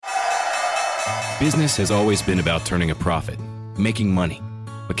Business has always been about turning a profit, making money.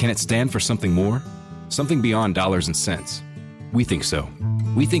 But can it stand for something more? Something beyond dollars and cents? We think so.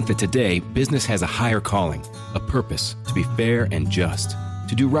 We think that today, business has a higher calling, a purpose to be fair and just,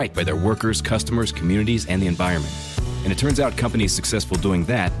 to do right by their workers, customers, communities, and the environment. And it turns out companies successful doing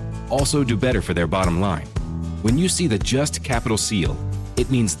that also do better for their bottom line. When you see the Just Capital seal, it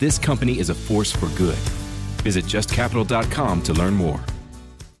means this company is a force for good. Visit justcapital.com to learn more.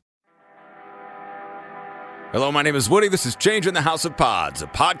 Hello, my name is Woody. This is Change in the House of Pods, a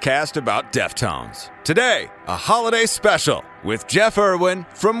podcast about Deftones. Today, a holiday special with Jeff Irwin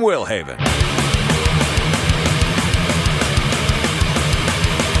from Willhaven.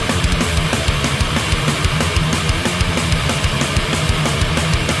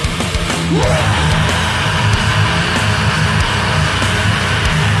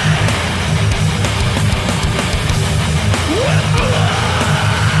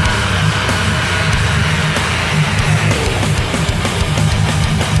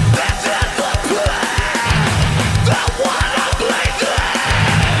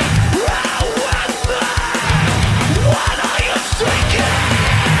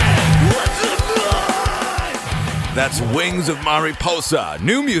 That's Wings of Mariposa,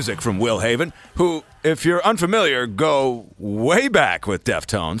 new music from Willhaven, who, if you're unfamiliar, go way back with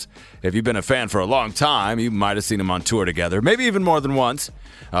Deftones. If you've been a fan for a long time, you might have seen them on tour together, maybe even more than once.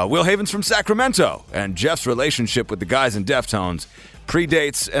 Willhaven's from Sacramento, and Jeff's relationship with the guys in Deftones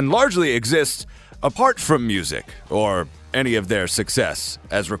predates and largely exists apart from music or any of their success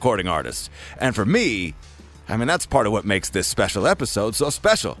as recording artists. And for me, that's part of what makes this special episode so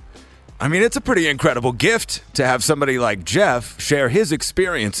special. It's a pretty incredible gift to have somebody like Jeff share his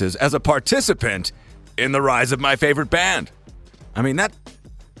experiences as a participant in the rise of my favorite band.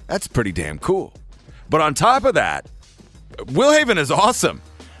 That's pretty damn cool. But on top of that, Willhaven is awesome.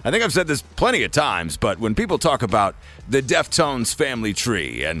 I think I've said this plenty of times, but when people talk about the Deftones family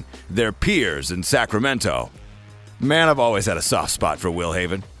tree and their peers in Sacramento, man, I've always had a soft spot for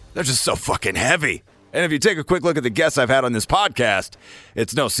Willhaven. They're just so fucking heavy. And if you take a quick look at the guests I've had on this podcast,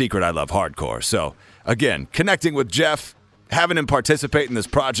 it's no secret I love hardcore. So, again, connecting with Jeff, having him participate in this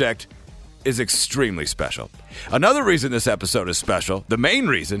project is extremely special. Another reason this episode is special, the main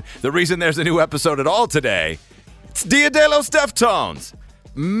reason, the reason there's a new episode at all today, it's Dia de los Deftones.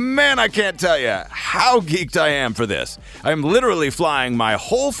 Man, I can't tell you how geeked I am for this. I'm literally flying my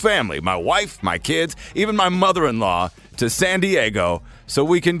whole family, my wife, my kids, even my mother-in-law, to San Diego so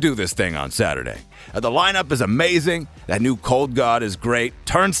we can do this thing on Saturday. The lineup is amazing. That new Cold God is great.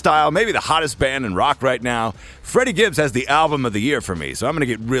 Turnstile, maybe the hottest band in rock right now. Freddie Gibbs has the album of the year for me, so I'm going to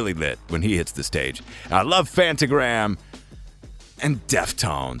get really lit when he hits the stage. I love Phantogram and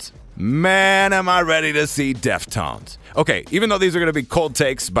Deftones. Man, am I ready to see Deftones. Okay, even though these are going to be cold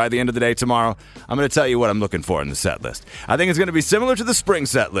takes by the end of the day tomorrow, I'm going to tell you what I'm looking for in the set list. I think it's going to be similar to the spring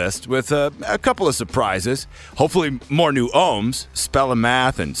set list with a couple of surprises. Hopefully more new ohms, Spell of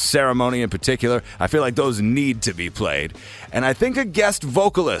Math and Ceremony in particular. I feel like those need to be played. And I think a guest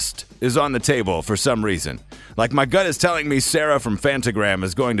vocalist is on the table for some reason. Like my gut is telling me Sarah from Phantogram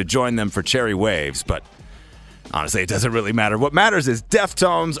is going to join them for Cherry Waves, but honestly, it doesn't really matter. What matters is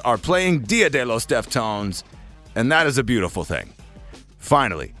Deftones are playing Dia de los Deftones, and that is a beautiful thing.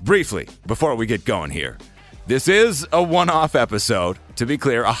 Finally, briefly, before we get going here, this is a one-off episode. To be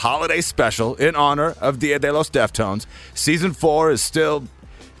clear, a holiday special in honor of Dia de los Deftones. Season 4 is still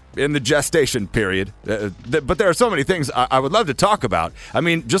in the gestation period, but there are so many things I would love to talk about.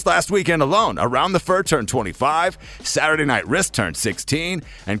 Just last weekend alone, Around the Fur turned 25, Saturday Night Wrist turned 16,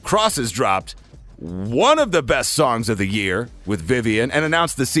 and Crosses dropped one of the best songs of the year with Vivian and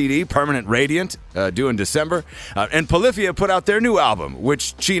announced the CD, Permanent Radiant, due in December. And Polyphia put out their new album,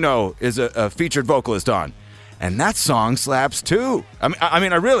 which Chino is a featured vocalist on. And that song slaps too. I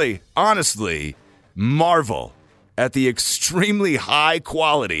really, honestly, marvel at the extremely high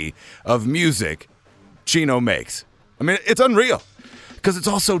quality of music Chino makes. It's unreal because it's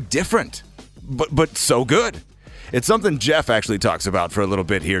all so different, but so good. It's something Jeff actually talks about for a little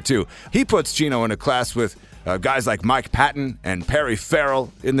bit here, too. He puts Chino in a class with guys like Mike Patton and Perry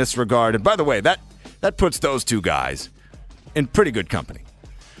Farrell in this regard. And by the way, that puts those two guys in pretty good company.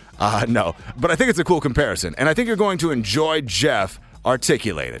 No, but I think it's a cool comparison. And I think you're going to enjoy Jeff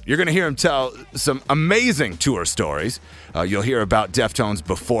articulate it. You're going to hear him tell some amazing tour stories. You'll hear about Deftones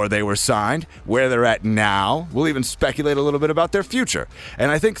before they were signed, where they're at now. We'll even speculate a little bit about their future.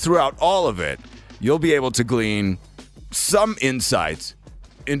 And I think throughout all of it, you'll be able to glean some insights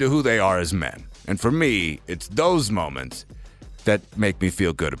into who they are as men. And for me, it's those moments that make me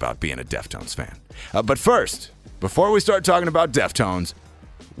feel good about being a Deftones fan. But first, before we start talking about Deftones,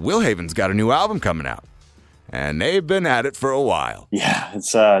 Will Haven's got a new album coming out, and they've been at it for a while. Yeah,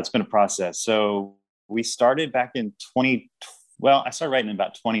 it's been a process. So we started back in I started writing in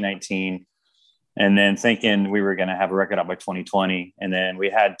about 2019, and then thinking we were going to have a record out by 2020. And then we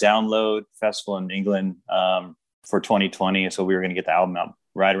had Download Festival in England for 2020. So we were going to get the album out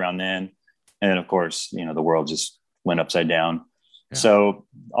right around then. And then, of course, the world just went upside down. Yeah. So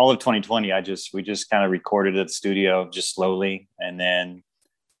all of 2020, we just kind of recorded at the studio just slowly. And then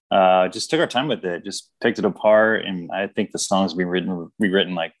just took our time with it, just picked it apart. And I think the songs have been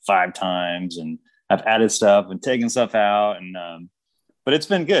rewritten like 5 times, and I've added stuff and taken stuff out. And, but it's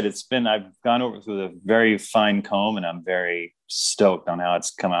been good. I've gone over with a very fine comb, and I'm very stoked on how it's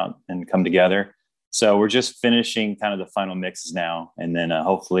come out and come together. So we're just finishing kind of the final mixes now. And then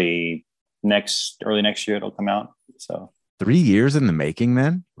hopefully early next year, it'll come out. So 3 years in the making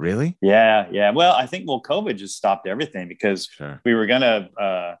then? Really? Yeah. Well, I think, COVID just stopped everything, because we were going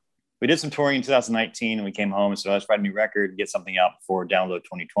to, we did some touring in 2019 and we came home. So let's write a new record, get something out before Download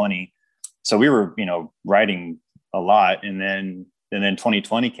 2020. So we were, writing a lot. And then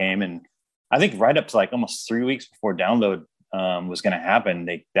 2020 came, and I think right up to like almost 3 weeks before Download was going to happen,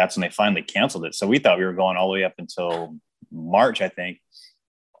 that's when they finally canceled it. So we thought we were going all the way up until March, I think,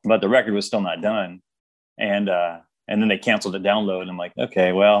 but the record was still not done. And then they canceled the Download. And I'm like,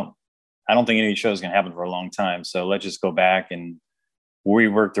 okay, well, I don't think any show is going to happen for a long time. So let's just go back and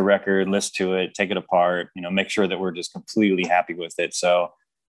rework the record, listen to it, take it apart, make sure that we're just completely happy with it. So,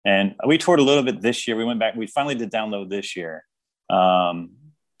 and we toured a little bit this year. We went back, we finally did Download this year.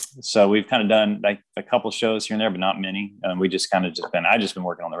 So we've kind of done like a couple shows here and there, but not many. We just kind of I've just been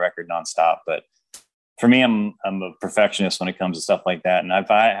working on the record nonstop. But for me, I'm a perfectionist when it comes to stuff like that. And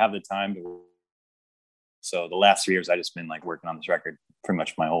if I have the time to, so the last 3 years, I've just been like working on this record pretty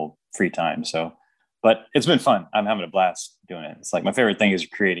much my whole free time. So, but it's been fun. I'm having a blast doing it. It's like my favorite thing is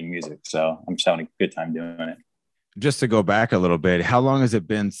creating music. So I'm just having a good time doing it. Just to go back a little bit, how long has it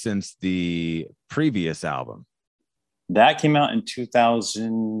been since the previous album? That came out in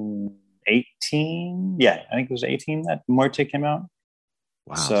 2018. Yeah, I think it was 18 that Muerte came out.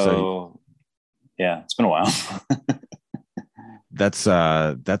 Wow. So yeah, it's been a while. That's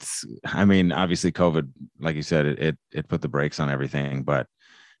I mean, obviously COVID, like you said, it put the brakes on everything, but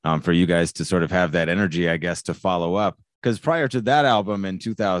for you guys to sort of have that energy, I guess, to follow up, because prior to that album in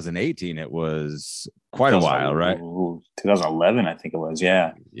 2018, it was quite a while, right? 2011, I think it was.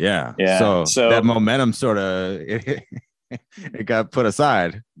 Yeah. So that momentum sort of it got put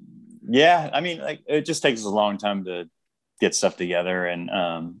aside. Yeah, I mean, like it just takes us a long time to get stuff together, and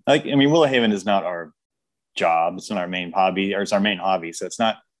Will Haven is not our job; it's not our main hobby, or it's our main hobby. So it's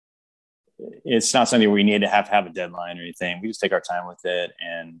not something we need to have a deadline or anything. We just take our time with it,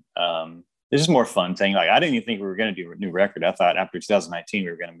 and it's just more fun thing. Like I didn't even think we were going to do a new record. I thought after 2019 we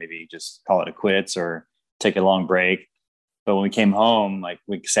were going to maybe just call it a quits or take a long break. But when we came home, like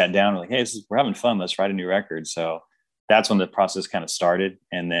we sat down, we're like, hey, we're having fun. Let's write a new record. So that's when the process kind of started.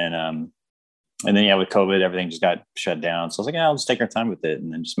 And then with COVID, everything just got shut down. So I was like, I'll just take our time with it,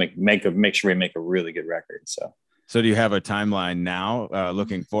 and then just make sure we make a really good record. So do you have a timeline now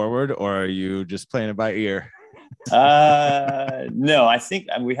looking forward, or are you just playing it by ear? No, I think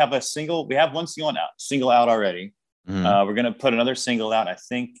we have one single out already. Mm-hmm. We're going to put another single out, I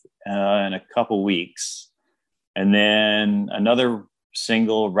think, in a couple weeks. And then another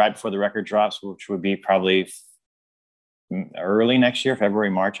single right before the record drops, which would be probably early next year, February,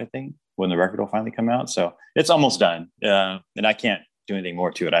 March, I think, when the record will finally come out. So it's almost done. And I can't do anything more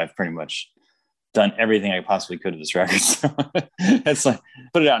to it. I've pretty much done everything I possibly could to this record. So it's like,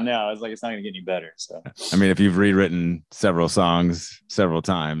 put it out now. It's like, it's not going to get any better. So, I mean, if you've rewritten several songs several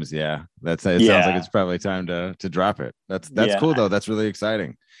times, sounds like it's probably time to drop it. That's cool though. That's really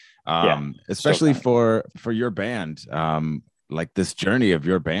exciting. Especially for your band. Like this journey of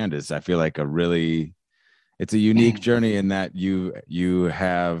your band is, I feel like it's a unique journey in that you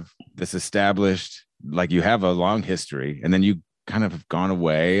have this established, like you have a long history, and then you kind of have gone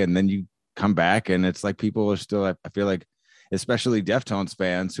away, and then you come back, and it's like people are still, I feel like, especially Deftones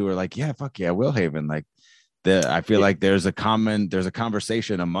fans who are like, yeah, fuck yeah, Will Haven. Like I feel like there's a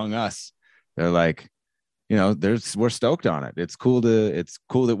conversation among us. They're like, we're stoked on it. It's cool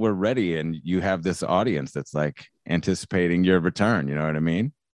that we're ready, and you have this audience that's like anticipating your return. You know what I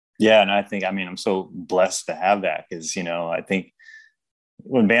mean? Yeah. And I'm so blessed to have that, because, I think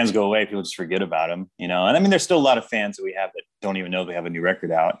when bands go away, people just forget about them, and I mean, there's still a lot of fans that we have that don't even know they have a new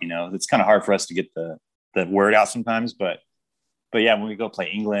record out. It's kind of hard for us to get the word out sometimes, but yeah, when we go play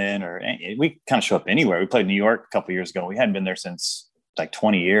England, or we kind of show up anywhere. We played New York a couple of years ago. We hadn't been there since like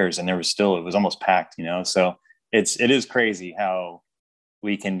 20 years, and it was almost packed, so it is crazy how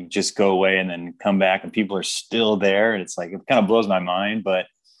we can just go away and then come back and people are still there. And it's like, it kind of blows my mind, but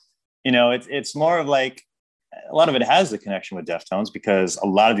you know, it's more of like, a lot of it has the connection with Deftones because a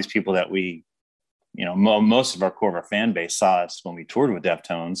lot of these people that we, you know, most of our core of our fan base saw us when we toured with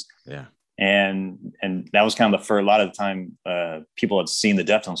Deftones. Yeah. And that was kind of a lot of the time people had seen the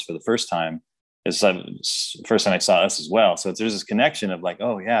Deftones for the first time. It's the first time I saw us as well. So there's this connection of like,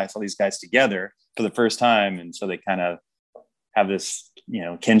 oh yeah, I saw these guys together for the first time. And so they kind of have this, you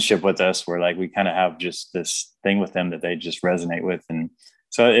know, kinship with us where like we kind of have just this thing with them that they just resonate with. And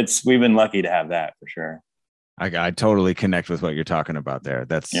so we've been lucky to have that for sure. I totally connect with what you're talking about there.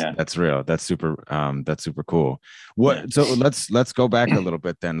 That's real. That's super cool. So let's go back a little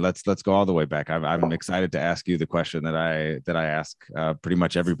bit then. Let's go all the way back. I'm excited to ask you the question that I ask pretty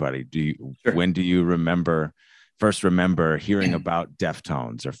much everybody. When do you first remember hearing about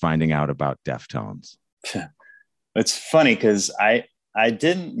Deftones or finding out about Deftones? It's funny because I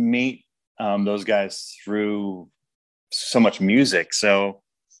didn't meet those guys through so much music. So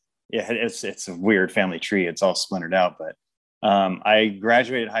yeah, it's a weird family tree. It's all splintered out. But I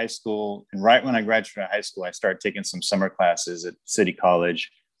graduated high school, and right when I graduated high school, I started taking some summer classes at City College.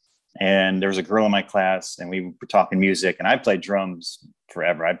 And there was a girl in my class, and we were talking music. And I played drums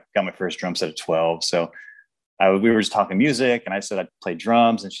forever. I got my first drum set at 12. So we were just talking music, and I said I'd play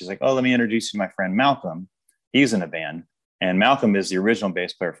drums. And she's like, "Oh, let me introduce you to my friend Malcolm. He's in a band." And Malcolm is the original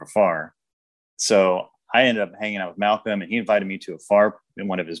bass player for Far. So I ended up hanging out with Malcolm, and he invited me to a Far in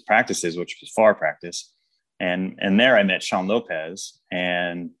one of his practices, which was Far practice. And there I met Sean Lopez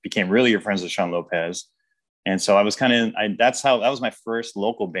and became really good friends with Sean Lopez. And so I was that was my first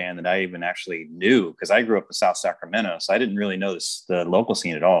local band that I even actually knew, because I grew up in South Sacramento. So I didn't really know the local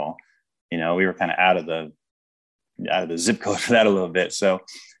scene at all. You know, we were kind of out of the zip code for that a little bit. So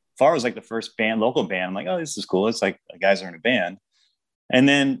Far was like the first local band. I'm like, oh, this is cool. It's like guys are in a band. And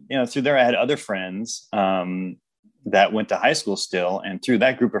then, you know, through there, I had other friends that went to high school still. And through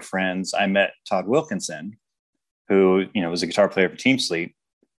that group of friends, I met Todd Wilkinson, who, you know, was a guitar player for Team Sleep.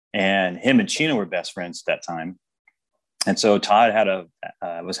 And him and Chino were best friends at that time. And so Todd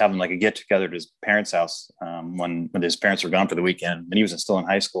was having like a get together at his parents' house when his parents were gone for the weekend. And he was still in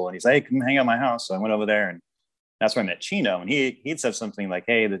high school. And he's like, "Hey, come hang out at my house." So I went over there, and that's where I met Chino, and he'd said something like,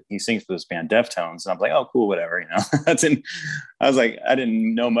 "Hey, that he sings for this band Deftones." And I'm like, "Oh, cool, whatever." You know, I was like, I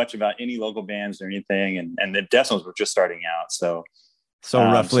didn't know much about any local bands or anything, and the Deftones were just starting out. So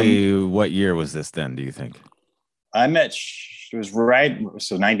roughly, what year was this then? Do you think? I met it was late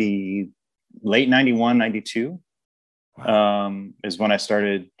 91, 92 is when I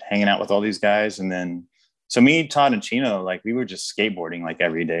started hanging out with all these guys, and then so me, Todd, and Chino, like we were just skateboarding like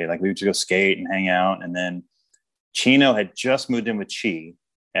every day. Like we would just go skate and hang out, and then Chino had just moved in with Chi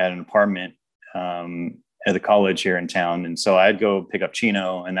at an apartment at the college here in town. And so I'd go pick up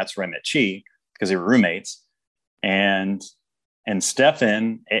Chino, and that's where I met Chi because they were roommates. And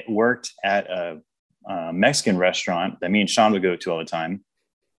Stefan worked at a Mexican restaurant that me and Sean would go to all the time.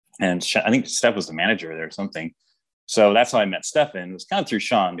 And I think Steph was the manager there or something. So that's how I met Stefan. It was kind of through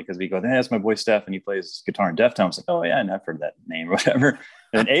Sean, because we go, "Hey, that's my boy Steph, and he plays guitar in Deftones." I was like, "Oh yeah, I never heard that name or whatever."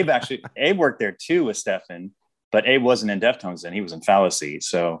 And Abe worked there too with Stefan. But Abe wasn't in Deftones then; he was in Fallacy.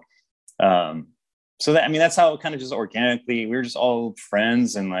 So, that's how it kind of just organically, we were just all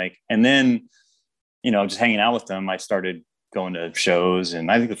friends, and then, you know, just hanging out with them. I started going to shows, and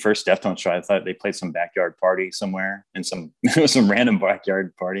I think the first Deftones show, I thought they played some backyard party somewhere, and some random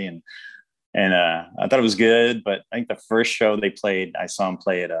backyard party, and I thought it was good. But I think the first show they played, I saw them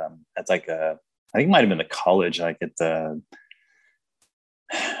play at like I think it might have been the college, like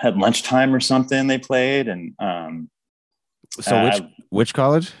at lunchtime or something they played. And which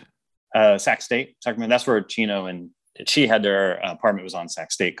college? Sac State, Sacramento. That's where Chino and Chi had their apartment, was on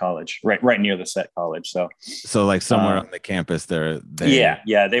Sac State College, right near the Set College. So like somewhere on the campus there.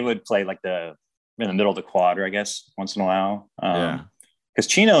 They would play like in the middle of the quad, I guess, once in a while. Because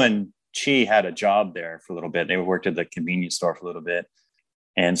Chino and Chi had a job there for a little bit. They worked at the convenience store for a little bit.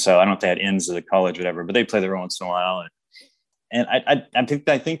 And so I don't know if they had ends of the college, or whatever, but they play there once in a while. And I think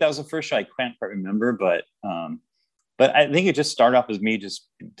that was the first show. I can't quite remember, but I think it just started off as me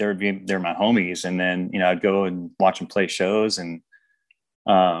they're my homies, and then, you know, I'd go and watch them play shows, and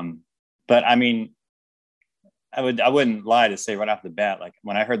but I mean, I wouldn't lie to say right off the bat, like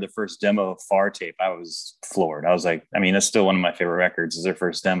when I heard the first demo of Far tape, I was floored. I was like, I mean, that's still one of my favorite records, is their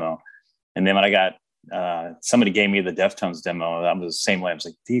first demo. And then when I got somebody gave me the Deftones demo, that was the same way. I was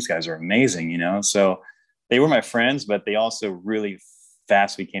like, these guys are amazing, you know. So they were my friends, but they also really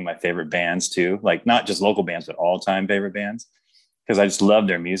fast became my favorite bands too. Like not just local bands, but all-time favorite bands, because I just love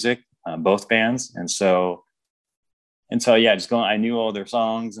their music, both bands. And so And so, yeah, I knew all their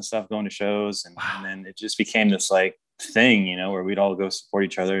songs and stuff going to shows. And then it just became this like thing, you know, where we'd all go support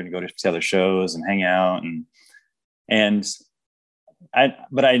each other and go to other shows and hang out. And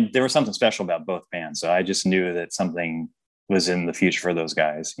there was something special about both bands. So I just knew that something was in the future for those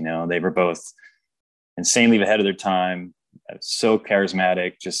guys. You know, they were both insanely ahead of their time, so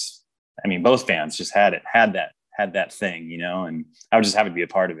charismatic. Both bands just had that thing, you know, and I was just happy to be a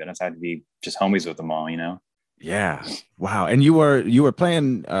part of it. I was happy to be just homies with them all, you know? Yeah. Wow. And you were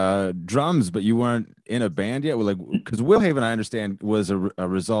playing drums, but you weren't in a band yet. Like, because Willhaven, I understand, was a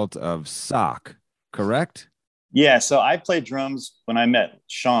result of Sock, correct? Yeah. So I played drums when I met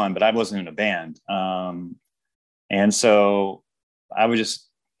Sean, but I wasn't in a band. And so I was just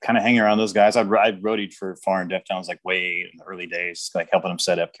kind of hanging around those guys. I roadied for Foreign Deftones like way in the early days, just like helping them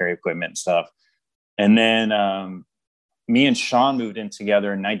set up, carry equipment and stuff. And then me and Sean moved in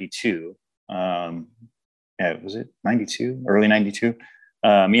together in 92. Was it 92? Early 92.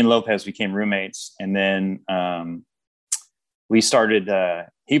 Me and Lopez became roommates. And then we started,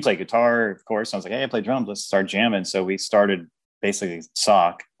 he played guitar, of course. I was like, hey, I play drums. Let's start jamming. So we started basically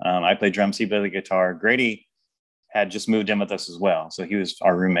Sock. I played drums, he played the guitar. Grady had just moved in with us as well. So he was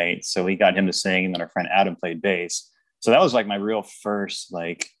our roommate. So we got him to sing. And then our friend Adam played bass. So that was like my real first,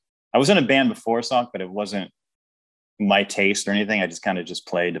 like, I was in a band before Sock, but it wasn't my taste or anything. I just kind of just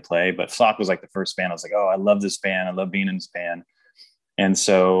played to play. But Sock was like the first band. I was like, oh, I love this band. I love being in this band. And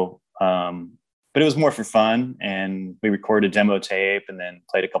so, but it was more for fun. And we recorded a demo tape and then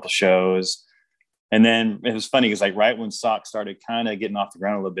played a couple shows. And then it was funny because like right when Sock started kind of getting off the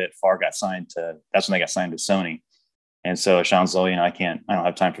ground a little bit, that's when they got signed to Sony. And so Sean's like, you know, I don't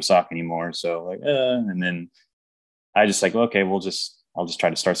have time for Sock anymore. So like, and then I just like, okay, I'll just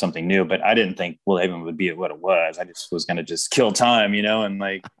try to start something new. But I didn't think Willhaven would be what it was. I just was going to just kill time, you know, and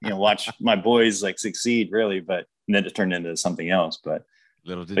like, you know, watch my boys like succeed really. But then it turned into something else. But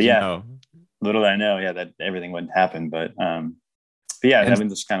little did you know. Little did I know, yeah, that everything wouldn't happen. But yeah, I mean,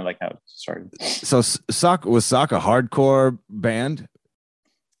 that's kind of like how it started. So was Sock a hardcore band?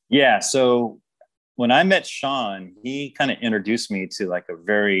 Yeah. So when I met Sean, he kind of introduced me to like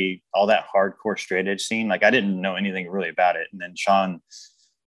all that hardcore straight edge scene. Like I didn't know anything really about it. And then Sean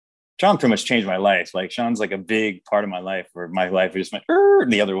pretty much changed my life. Like Sean's like a big part of my life where my life just went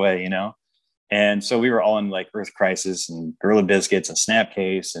the other way, you know? And so we were all in like Earth Crisis and Gorilla Biscuits and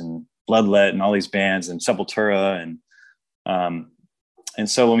Snapcase and Bloodlet and all these bands and Sepultura. And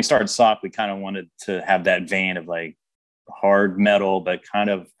so when we started Sock, we kind of wanted to have that vein of like hard metal, but kind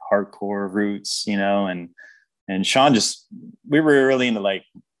of hardcore roots, you know, and Sean we were really into like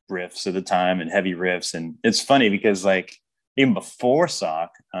riffs at the time and heavy riffs. And it's funny because like even before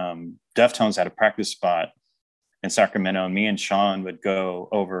Sock, Deftones had a practice spot in Sacramento, and me and Sean would go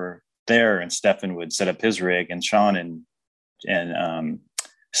over there and Stefan would set up his rig, and Sean and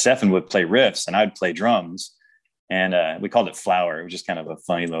Stefan would play riffs and I'd play drums. And we called it Flower. It was just kind of a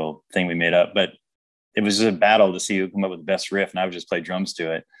funny little thing we made up, but it was just a battle to see who come up with the best riff, and I would just play drums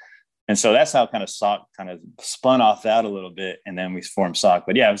to it. And so that's how kind of Sock kind of spun off that a little bit. And then we formed Sock.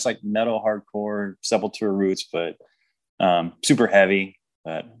 But yeah, it was like metal, hardcore, Sepultura roots, but super heavy.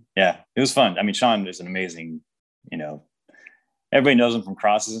 But yeah, it was fun. I mean, Sean is an amazing, you know, everybody knows him from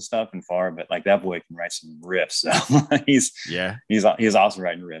Crosses and stuff and Far, but like that boy can write some riffs. So he's awesome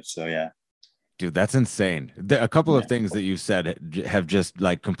writing riffs. So yeah. Dude, that's insane. A couple of things that you said have just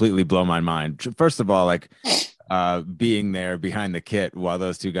like completely blown my mind. First of all, like being there behind the kit while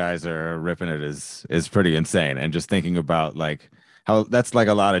those two guys are ripping it is pretty insane. And just thinking about like how that's like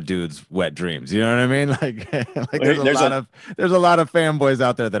a lot of dudes' wet dreams. You know what I mean? Like there's a lot of fanboys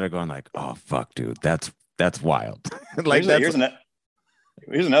out there that are going like, oh fuck, dude, that's wild. Like here's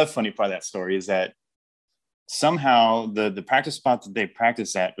another funny part of that story is that somehow the practice spot that they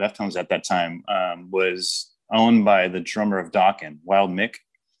practiced at Deftones at that time was owned by the drummer of Dokken, Wild Mick.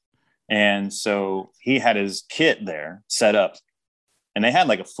 And so he had his kit there set up, and they had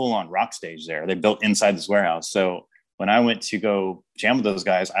like a full-on rock stage there. They built inside this warehouse. So when I went to go jam with those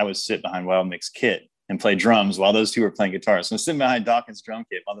guys, I would sit behind Wild Mick's kit and play drums while those two were playing guitar. So I'm sitting behind Dokken's drum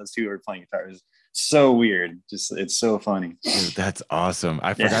kit while those two were playing guitars. So weird. Just it's so funny. Dude, that's awesome.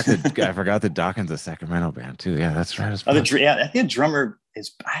 I forgot that Dokken's a Sacramento band too. Yeah, that's right. I think the drummer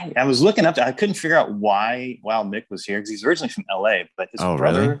is. I was looking up. I couldn't figure out why Wild Mick was here because he's originally from LA, but his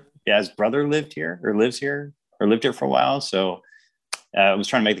brother. Really? Yeah, his brother lived here or lives here or lived here for a while. So I was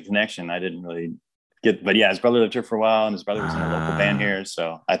trying to make the connection. I didn't really get, but yeah, his brother lived here for a while, and his brother was in a local band here.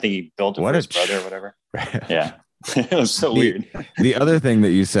 So I think he built it for his brother or whatever. Yeah. It was so weird. The other thing that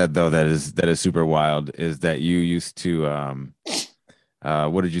you said though that is super wild is that you used to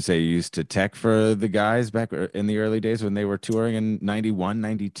what did you say? You used to tech for the guys back in the early days when they were touring in 91,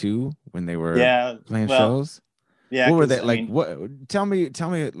 92, when they were playing shows? Yeah. What were they like? Tell me,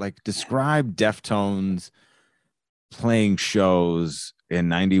 like, describe Deftones playing shows in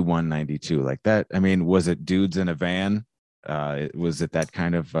 91, 92 like that. I mean, was it dudes in a van? Was it that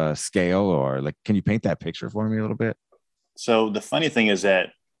kind of scale, or like, can you paint that picture for me a little bit? So the funny thing is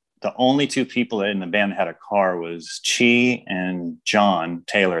that the only two people in the band that had a car was Chi and John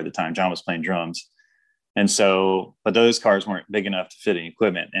Taylor at the time. John was playing drums. And so, but those cars weren't big enough to fit any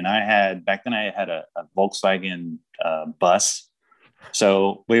equipment. And back then I had a Volkswagen bus.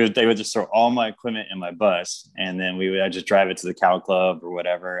 So they would just throw all my equipment in my bus, and then I'd just drive it to the Cow Club or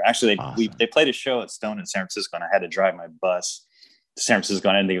whatever. Actually, they played a show at Stone in San Francisco, and I had to drive my bus to San Francisco.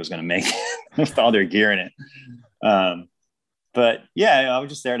 I didn't think it was going to make it with all their gear in it. But yeah, I was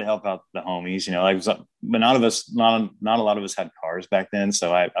just there to help out the homies, but not a lot of us had cars back then.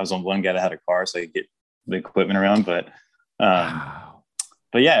 So I was on one guy that had a car, so I could get the equipment around. But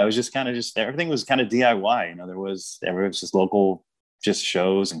yeah, it was just everything was kind of DIY. There was just local, just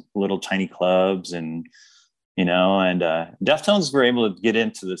shows and little tiny clubs, and Deftones were able to get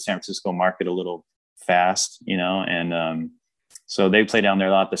into the San Francisco market a little fast, and so they play down there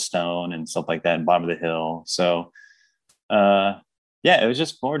a lot, the Stone and stuff like that, and Bottom of the Hill. So it was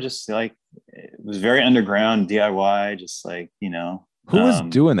just more like, it was very underground DIY, just like, who was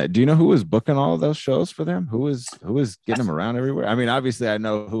doing that? Do you know who was booking all of those shows for them? Who was getting them around everywhere? I mean, obviously I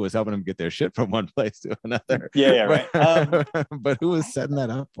know who was helping them get their shit from one place to another. Yeah, right. But who was setting that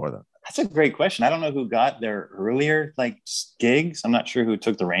up for them? That's a great question. I don't know who got their earlier gigs. I'm not sure who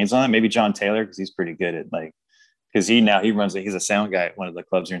took the reins on it. Maybe John Taylor, because he's pretty good at because he runs he's a sound guy at one of the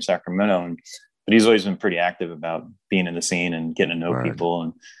clubs here in Sacramento, but he's always been pretty active about being in the scene and getting to know people.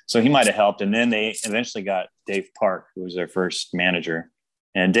 And so he might've helped. And then they eventually got Dave Park, who was their first manager.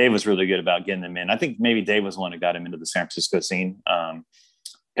 And Dave was really good about getting them in. I think maybe Dave was the one who got him into the San Francisco scene,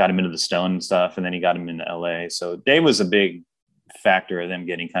 got him into the Stone and stuff. And then he got him into LA. So Dave was a big factor of them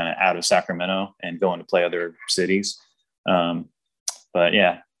getting kind of out of Sacramento and going to play other cities. But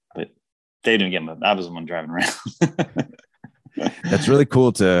they didn't get him. I was the one driving around. That's really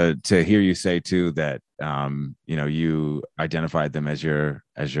cool to hear you say too, that you identified them as your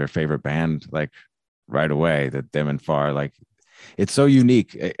favorite band right away, that them and Far, it's so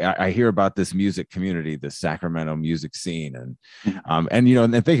unique. I hear about this music community, the Sacramento music scene,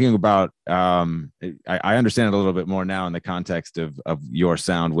 and thinking about I understand it a little bit more now in the context of your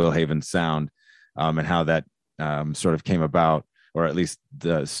sound, Will Haven's sound, and how that sort of came about, or at least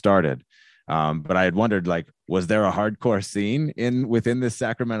started. But I had wondered, was there a hardcore scene within this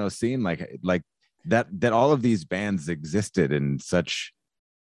Sacramento scene, like that all of these bands existed in such,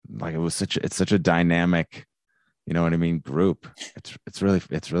 it's such a dynamic, group. It's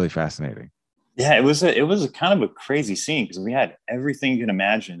really fascinating. Yeah, it was a kind of a crazy scene, because we had everything you can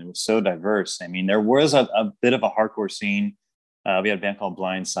imagine. It was so diverse. I mean, there was a bit of a hardcore scene. We had a band called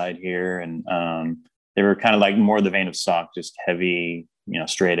Blindside here, and they were kind of more the vein of Sock, just heavy,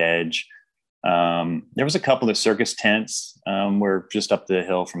 straight edge. There was a couple of circus tents were just up the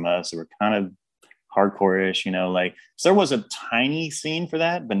hill from us. They were kind of hardcore-ish, so there was a tiny scene for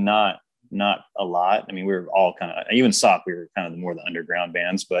that, but not a lot. I mean, we were all kind of, even Sock, we were kind of more the underground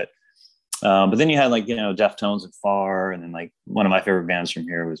bands, but then you had Deftones and Far, and then one of my favorite bands from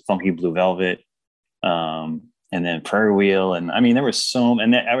here was Funky Blue Velvet, and then Prairie Wheel, and I mean, there was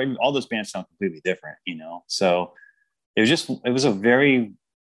all those bands sound completely different, so it was a very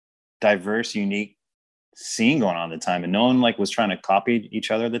diverse, unique scene going on at the time, and no one was trying to copy each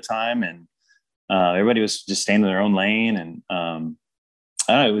other at the time, and everybody was just staying in their own lane. And I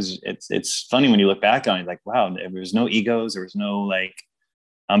don't know, it's funny when you look back on it, wow, there was no egos, there was no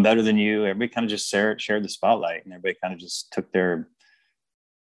I'm better than you. Everybody kind of just shared the spotlight, and everybody kind of just took their,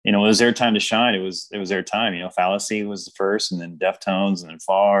 it was their time to shine. It was their time. Fallacy was the first, and then Deftones, and then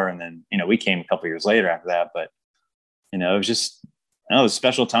Far, and then we came a couple years later after that. But it was just, it was a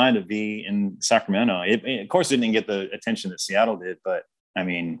special time to be in Sacramento. Of course, it didn't get the attention that Seattle did, but I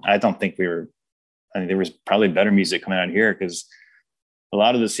mean, I think there was probably better music coming out here, because a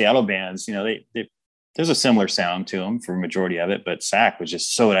lot of the Seattle bands, there's a similar sound to them for a majority of it, but Sac was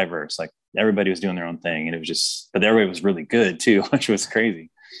just so diverse. Everybody was doing their own thing, and it was just, but everybody was really good too, which was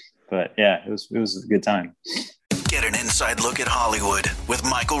crazy. But yeah, it was a good time. Get a an inside look at Hollywood with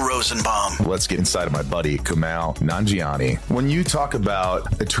Michael Rosenbaum. Let's get inside of my buddy, Kumail Nanjiani. When you talk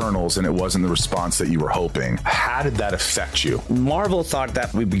about Eternals and it wasn't the response that you were hoping, how did that affect you? Marvel thought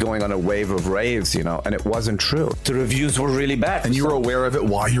that we'd be going on a wave of raves, and it wasn't true. The reviews were really bad. And you were aware of it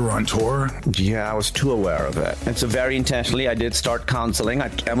while you were on tour? Yeah, I was too aware of it. And so very intentionally, I did start counseling.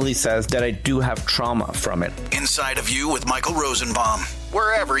 Emily says that I do have trauma from it. Inside of You with Michael Rosenbaum,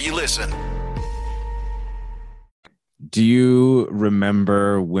 wherever you listen. Do you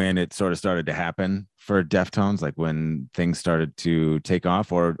remember when it sort of started to happen for Deftones, like when things started to take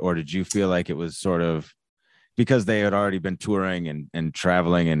off, or did you feel like it was sort of because they had already been touring and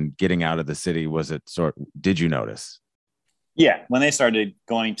traveling and getting out of the city? Did you notice? Yeah, when they started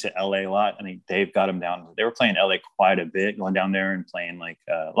going to LA a lot, I mean, Dave got them down. They were playing LA quite a bit, going down there and playing like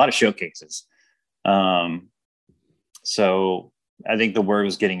a lot of showcases. So I think the word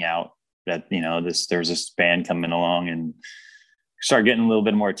was getting out that, there's this band coming along and start getting a little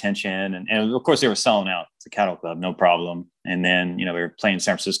bit more attention. And of course they were selling out the Cattle Club, no problem. And then, we were playing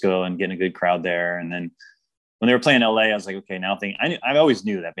San Francisco and getting a good crowd there. And then when they were playing LA, I was like, okay, now I always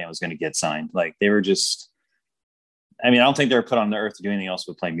knew that band was going to get signed. Like they were just, I don't think they were put on the earth to do anything else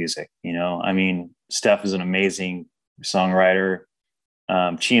but play music. Steph is an amazing songwriter.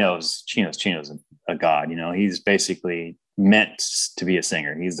 Chino's a god, he's basically meant to be a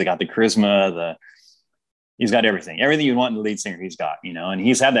singer. He's got the charisma, he's got everything you'd want in the lead singer. He's got, and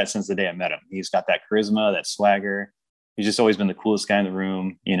he's had that since the day I met him. He's got that charisma, that swagger. He's just always been the coolest guy in the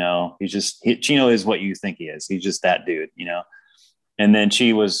room. Chino is what you think he is. He's just that dude, and then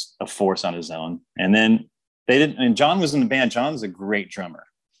Chi was a force on his own. And then and John was in the band. John's a great drummer.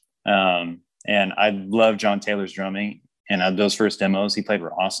 And I love John Taylor's drumming, and those first demos he played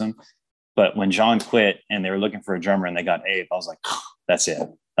were awesome. But when John quit and they were looking for a drummer and they got Abe, I was like, oh, that's it.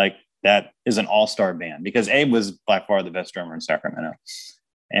 Like that is an all-star band, because Abe was by far the best drummer in Sacramento.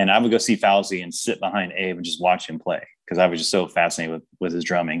 And I would go see Fauzi and sit behind Abe and just watch him play, because I was just so fascinated with his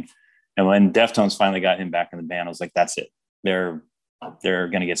drumming. And when Deftones finally got him back in the band, I was like, that's it. They're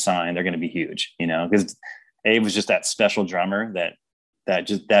going to get signed. They're going to be huge, because Abe was just that special drummer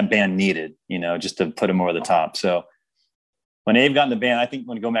that band needed, just to put him over the top. So when Abe got in the band, I think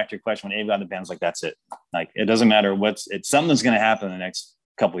when you go back to your question, when Abe got in the band, I was like, that's it. Like, it doesn't matter something's going to happen in the next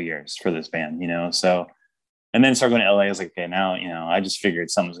couple of years for this band, So, and then started going to LA. I was like, okay, now, I just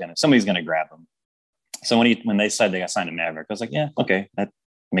figured somebody's going to grab him. So when they said they got signed to Maverick, I was like, yeah, okay, that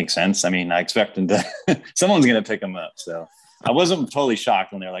makes sense. I expected someone's going to pick him up. So I wasn't totally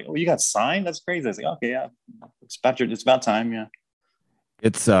shocked when they're like, oh, you got signed? That's crazy. I was like, okay, yeah, it's about time. Yeah.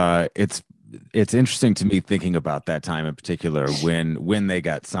 It's interesting to me thinking about that time in particular when they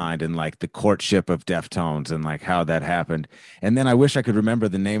got signed and like the courtship of Deftones and like how that happened. And then I wish I could remember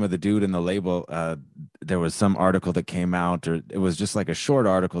the name of the dude in the label. There was some article that came out, or it was just like a short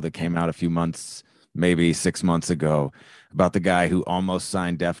article that came out a few months, maybe 6 months ago, about the guy who almost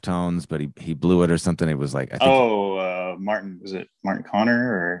signed Deftones, but he blew it or something. It was like, I think Martin, was it Martin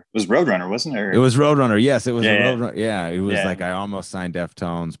Connor, or it was Roadrunner, wasn't it? It was Roadrunner. Yes, it was Roadrunner. Yeah, it was like, I almost signed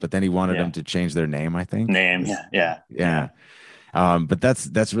Deftones, but then he wanted them to change their name, I think. Yeah. But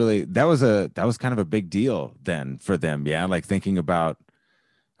that's really, that was kind of a big deal then for them. Yeah. Like thinking about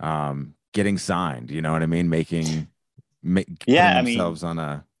getting signed, you know what I mean? Making themselves on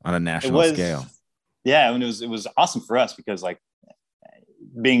a national scale. Yeah. I mean, it was awesome for us, because like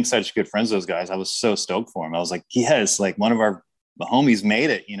being such good friends with those guys, I was so stoked for them. I was like, yes, like one of our homies made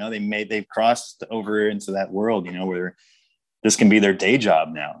it, they've crossed over into that world, where this can be their day job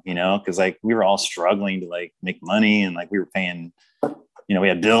now, because like we were all struggling to like make money, and like we were paying, we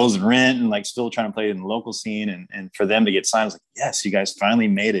had bills and rent, and like still trying to play in the local scene. And for them to get signed, I was like, yes, you guys finally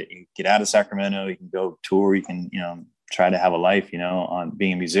made it. You get out of Sacramento, you can go tour, you can, try to have a life, on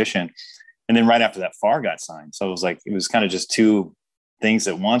being a musician. And then right after that, Far got signed. So it was kind of just two things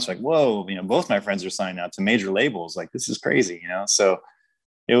at once, like, whoa, both my friends are signed now to major labels. Like, this is crazy, So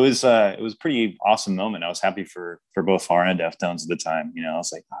it was pretty awesome moment. I was happy for both Far and Deftones at the time. I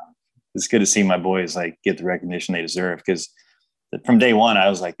was like, oh, it's good to see my boys like get the recognition they deserve, because from day one, I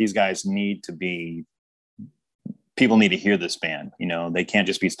was like, these guys people need to hear this band. They can't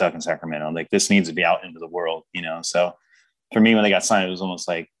just be stuck in Sacramento. Like, this needs to be out into the world. So for me, when they got signed, it was almost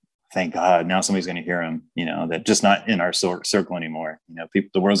like, thank God, now somebody's going to hear them, that just not in our circle anymore.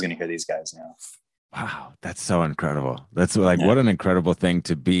 The world's going to hear these guys now. Wow. That's so incredible. That's like, what an incredible thing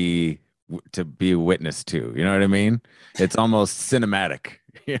to be a witness to, you know what I mean? It's almost cinematic,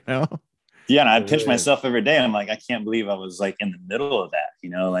 Yeah. And I pinch myself every day. I'm like, I can't believe I was like in the middle of that,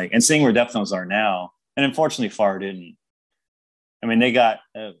 and seeing where Deftones are now. And unfortunately, Far didn't I mean, they got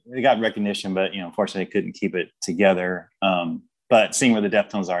recognition, but unfortunately, they couldn't keep it together. But seeing where the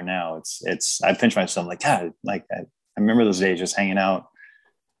Deftones are now, I pinch myself like, God, like I remember those days just hanging out,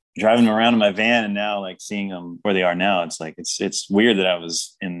 driving around in my van, and now like seeing them where they are now. It's like it's weird that I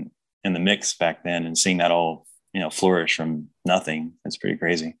was in the mix back then and seeing that all flourish from nothing. It's pretty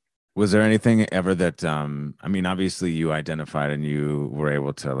crazy. Was there anything ever that I mean, obviously you identified and you were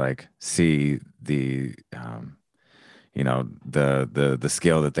able to like see the the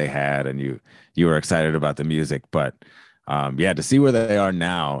skill that they had, and you were excited about the music, but to see where they are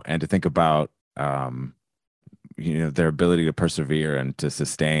now and to think about their ability to persevere and to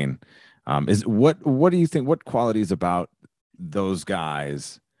sustain, is what do you think, what qualities about those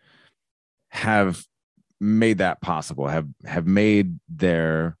guys have made that possible, have made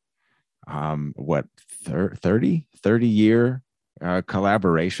their 30 year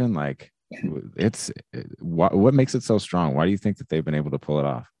collaboration, like what makes it so strong? Why do you think that they've been able to pull it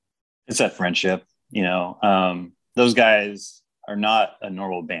off? It's that friendship. Those guys are not a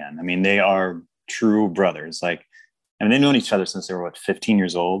normal band. I mean, they are true brothers. Like, I mean, they've known each other since they were 15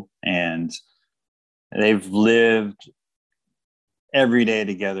 years old, and they've lived every day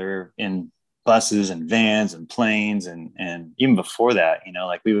together in buses and vans and planes. And even before that,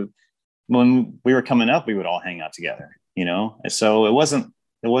 like when we were coming up, we would all hang out together, so it wasn't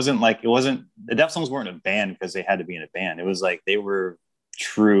the Deftones weren't a band because they had to be in a band. It was like they were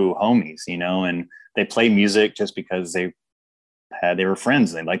true homies, and they play music just because they were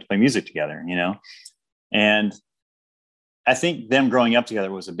friends. They liked to play music together, and I think them growing up together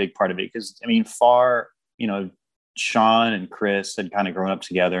was a big part of it, because I mean, Sean and Chris had kind of grown up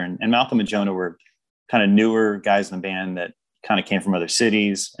together, and Malcolm and Jonah were kind of newer guys in the band that kind of came from other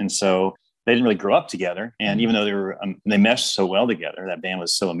cities, and so they didn't really grow up together. And even though they meshed so well together, that band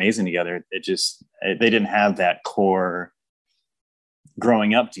was so amazing together, they didn't have that core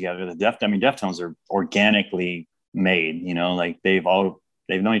growing up together. Deftones are organically made, like they've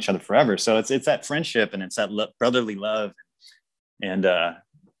known each other forever. So it's that friendship, and it's that brotherly love. And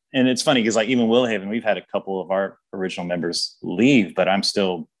it's funny because like even Willhaven, we've had a couple of our original members leave, but I'm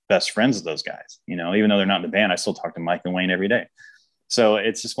still best friends with those guys. Even though they're not in the band, I still talk to Mike and Wayne every day. So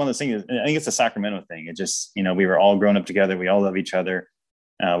it's just one of those things. I think it's a Sacramento thing. It just, we were all grown up together. We all love each other.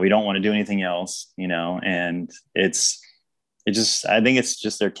 We don't want to do anything else, and I think it's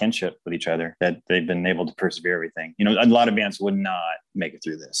just their kinship with each other that they've been able to persevere everything. A lot of bands would not make it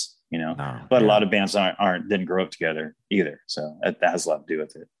through this, but a lot of bands didn't grow up together either. So that has a lot to do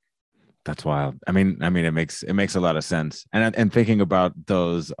with it. That's wild. I mean, it makes a lot of sense. And thinking about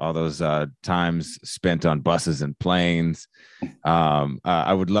all those times spent on buses and planes,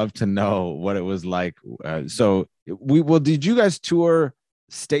 I would love to know what it was like. Did you guys tour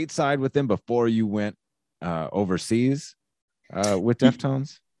stateside with them before you went overseas with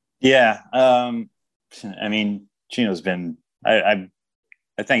Deftones? Yeah. I mean, Chino's been. I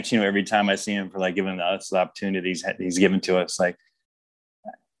thank Chino every time I see him for like giving us the opportunity he's given to us. Like,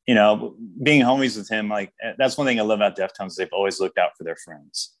 being homies with him, like that's one thing I love about Deftones. They've always looked out for their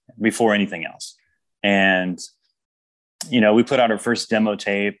friends before anything else. And, we put out our first demo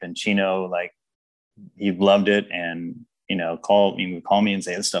tape, and Chino, like, he loved it, and, would call me and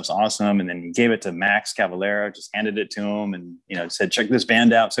say, this stuff's awesome. And then he gave it to Max Cavalera, just handed it to him, and, said, check this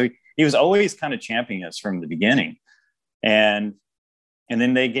band out. So he was always kind of championing us from the beginning. And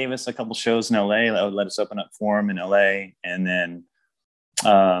then they gave us a couple shows in LA, let us open up for them in LA. And then,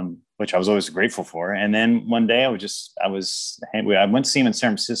 which I was always grateful for. And then one day I went to see him in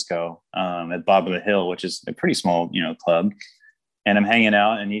San Francisco, at Bob of the Hill, which is a pretty small, club. And I'm hanging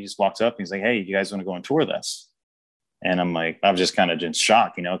out, and he just walks up and he's like, hey, you guys want to go on tour with us? And I'm like, I was just kind of in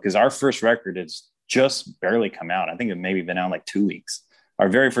shock, because our first record has just barely come out. I think it maybe been out like 2 weeks. Our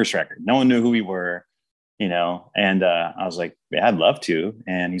very first record. No one knew who we were, and I was like, yeah, I'd love to.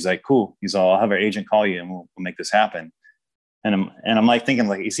 And he's like, cool. He's all, I'll have our agent call you, and we'll make this happen. And I'm like thinking,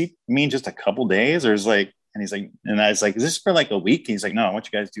 like, is he mean just a couple days, or is like, and he's like, and I was like, is this for like a week? And he's like, no, I want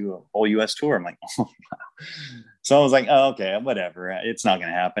you guys to do a whole US tour. I'm like, oh, wow. So I was like, oh, okay, whatever. It's not going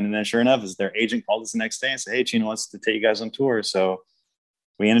to happen. And then sure enough, their agent called us the next day and said, hey, Chino wants to take you guys on tour. So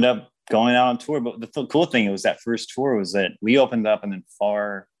we ended up going out on tour. But the cool thing was that first tour was that we opened up, and then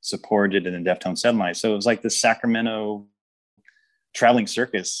Far supported, and then Deftones headlined. So it was like the Sacramento traveling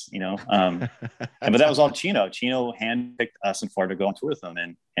circus, but that was all Chino. Chino handpicked us and Far to go on tour with them.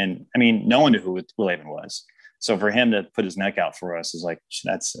 And I mean, no one knew who Willhaven was. So for him to put his neck out for us is like,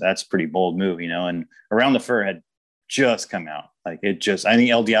 that's a pretty bold move, and Around the Fur had just come out. Like I think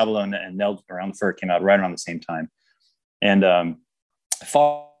El Diablo and Around the Fur came out right around the same time. And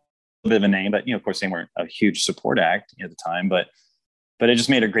Far, a bit of a name, but of course they weren't a huge support act at the time, but but it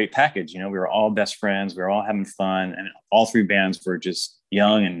just made a great package. You know, we were all best friends. We were all having fun, and all three bands were just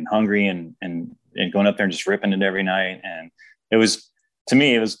young and hungry and going up there and just ripping it every night. And it was, to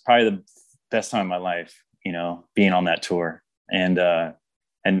me, it was probably the best time of my life, you know, being on that tour. And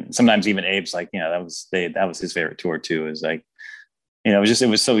sometimes even Abe's like, you know, that was his favorite tour too. It was like, you know, it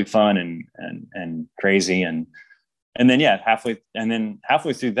was so fun and crazy. And then, yeah,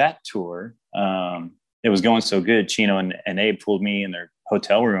 halfway through that tour, it was going so good. Chino and Abe pulled me in their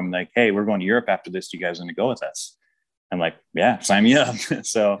hotel room, like, hey, we're going to Europe after this. Do you guys want to go with us? I'm like, yeah, sign me up.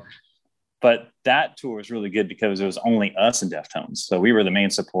 So, but that tour was really good because it was only us and Deftones. So we were the main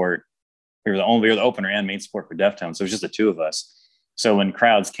support. We were the opener and main support for Deftones. So it was just the two of us. So when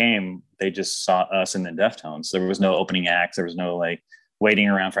crowds came, they just saw us and then Deftones. There was no opening acts. There was no like waiting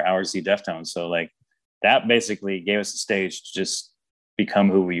around for hours to see Deftones. So like that basically gave us a stage to just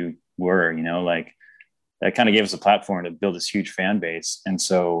become who we were, you know, like that kind of gave us a platform to build this huge fan base. And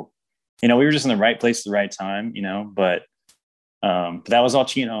so, you know, we were just in the right place at the right time, you know, but that was all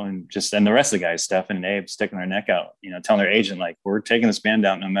Chino and the rest of the guys, Stefan and Abe, sticking their neck out, you know, telling their agent, like, we're taking this band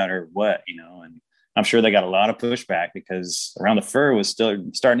out no matter what, you know. And I'm sure they got a lot of pushback because Around the Fur was still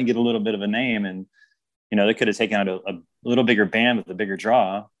starting to get a little bit of a name, and, you know, they could have taken out a little bigger band with a bigger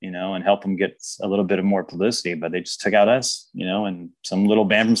draw, you know, and help them get a little bit of more publicity, but they just took out us, you know, and some little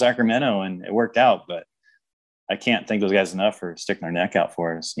band from Sacramento, and it worked out. But I can't thank those guys enough for sticking their neck out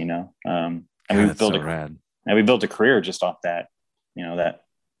for us, you know. And we built a career just off that, you know, that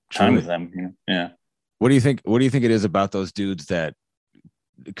time with them. You know? Yeah. What do you think it is about those dudes that,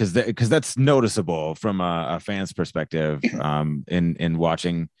 because that's noticeable from a fan's perspective, in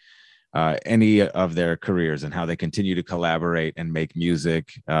watching any of their careers and how they continue to collaborate and make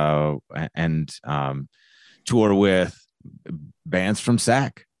music and tour with bands from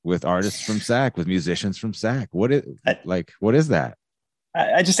SAC, with artists from SAC, with musicians from SAC. What is that?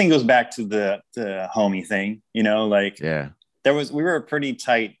 I just think it goes back to the homie thing, you know, like, yeah, we were a pretty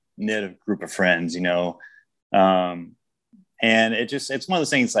tight knit group of friends, you know. And it's one of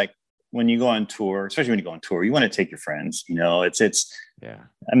those things, like when you go on tour, especially when you go on tour, you want to take your friends, you know, it's, yeah.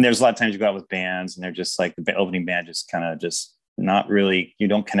 I mean, there's a lot of times you go out with bands and they're just like the opening band, just kind of just not really, you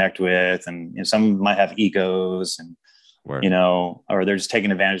don't connect with, and, you know, some might have egos and, Word. You know, or they're just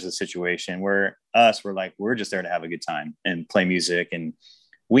taking advantage of the situation. Where we're just there to have a good time and play music. And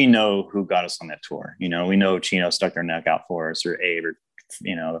we know who got us on that tour. You know, we know Chino stuck their neck out for us, or Abe, or,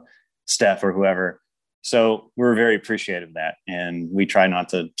 you know, Steph, or whoever. So we're very appreciative of that. And we try not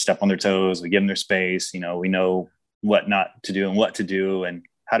to step on their toes. We give them their space. You know, we know what not to do and what to do, and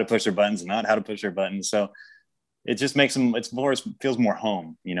how to push their buttons and not how to push their buttons. So it just makes them, it feels more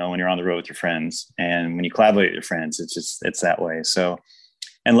home, you know, when you're on the road with your friends, and when you collaborate with your friends, it's that way. So,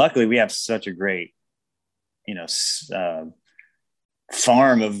 and luckily we have such a great, you know,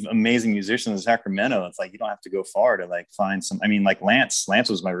 farm of amazing musicians in Sacramento. It's like, you don't have to go far to like find some, I mean, like Lance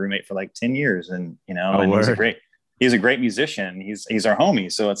was my roommate for like 10 years, and, you know, and he's a great musician. He's our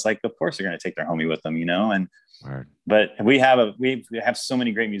homie. So it's like, of course they're going to take their homie with them, you know. And but we have so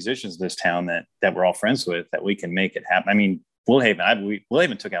many great musicians in this town that we're all friends with, that we can make it happen. I mean,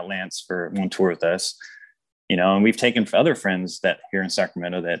 Willhaven took out Lance for one tour with us, you know, and we've taken other friends that here in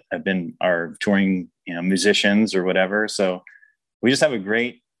Sacramento that have been our touring, you know, musicians or whatever. So we just have a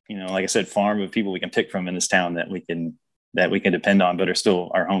great, you know, like I said, farm of people we can pick from in this town that we can depend on, but are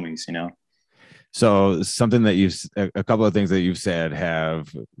still our homies, you know. So something that a couple of things that you've said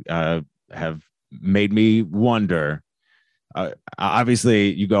have made me wonder.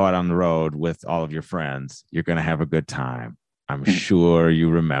 Obviously, you go out on the road with all of your friends, you're going to have a good time. I'm sure you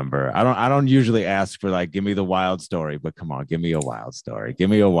remember. I don't usually ask for like, give me the wild story, but come on, give me a wild story. Give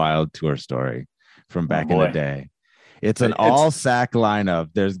me a wild tour story from back in the day. It's an all SAC lineup.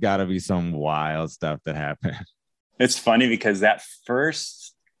 There's got to be some wild stuff that happened. It's funny because the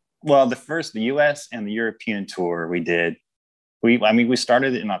US and the European tour we did, we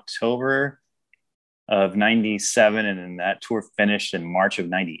started in October of 97, and then that tour finished in March of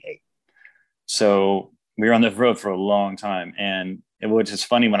 98. So we were on the road for a long time. And which is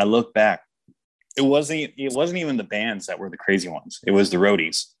funny, when I look back, it wasn't even the bands that were the crazy ones. It was the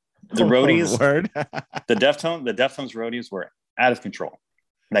roadies. The roadies, the Deftones roadies were out of control.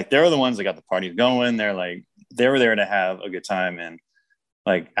 Like, they were the ones that got the parties going. They were there to have a good time. And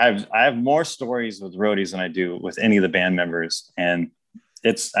like, I have more stories with roadies than I do with any of the band members. And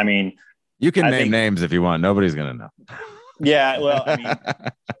you can name names if you want. Nobody's going to know. Yeah. Well, I mean,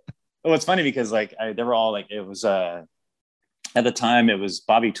 it's funny because like, they were all like, it was, at the time it was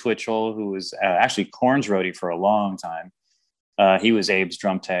Bobby Twitchell, who was actually Korn's roadie for a long time. He was Abe's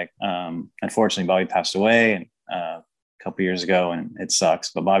drum tech. Unfortunately, Bobby passed away, and couple years ago, and it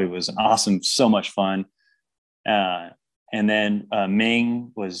sucks. But Bobby was awesome, so much fun. And then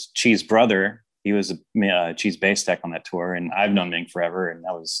Ming was Chi's brother. He was Chi's bass tech on that tour, and I've known Ming forever, and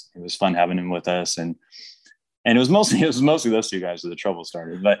it was fun having him with us. And it was mostly those two guys that the trouble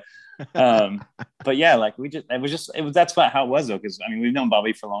started. But yeah, like that's about how it was though, because I mean we've known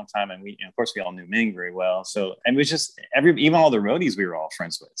Bobby for a long time, and of course we all knew Ming very well. So and it was just even all the roadies we were all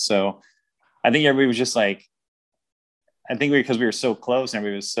friends with. So I think everybody was just like, because we were so close and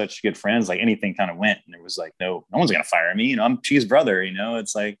everybody was such good friends, like anything kind of went, and it was like no one's gonna fire me. I'm Chi's brother.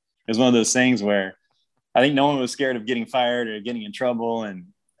 It's like it was one of those things where I think no one was scared of getting fired or getting in trouble, and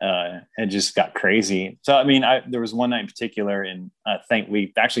it just got crazy. So, I mean, there was one night in particular, and I think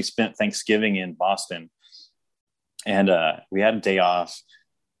we actually spent Thanksgiving in Boston, and we had a day off,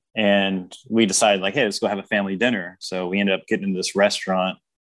 and we decided like, hey, let's go have a family dinner. So we ended up getting into this restaurant,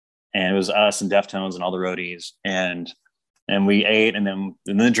 and it was us and Deftones and all the roadies, and we ate, and then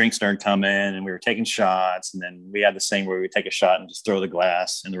the drinks started coming, and we were taking shots, and then we had this thing where we would take a shot and just throw the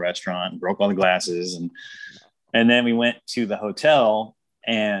glass in the restaurant and broke all the glasses, and then we went to the hotel.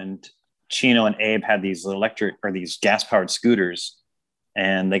 And Chino and Abe had these these gas powered scooters,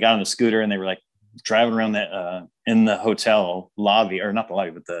 and they got on the scooter and they were like driving around in the hotel lobby, or not the lobby,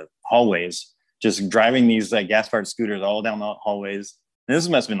 but the hallways, just driving these like gas powered scooters all down the hallways. And this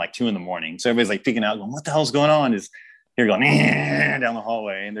must have been like 2 a.m. So everybody's like peeking out going, what the hell's going on? Is here going down the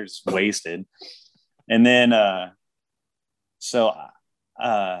hallway, and they're just wasted. And then,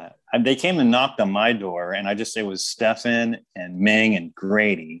 they came and knocked on my door, and it was Stefan and Ming and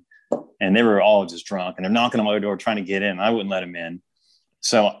Grady, and they were all just drunk, and they're knocking on my door trying to get in. I wouldn't let them in.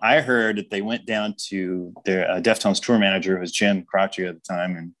 So I heard that they went down to their Deftones tour manager, who was Jim Crocchio at the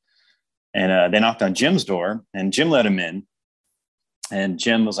time, and they knocked on Jim's door, and Jim let him in. And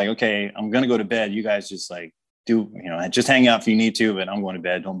Jim was like, okay, I'm going to go to bed. You guys just like just hang out if you need to, but I'm going to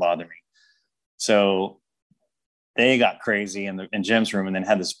bed. Don't bother me. So they got crazy in Jim's room, and then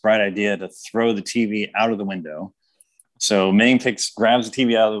had this bright idea to throw the TV out of the window. So Ming grabs the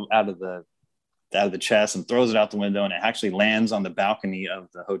TV out of the chest and throws it out the window, and it actually lands on the balcony of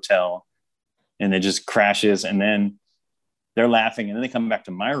the hotel, and it just crashes. And then they're laughing, and then they come back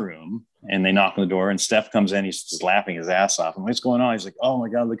to my room and they knock on the door, and Steph comes in. He's just laughing his ass off. I'm like, what's going on? He's like, oh my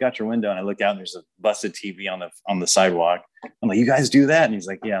God, look out your window. And I look out, and there's a busted TV on the sidewalk. I'm like, you guys do that? And he's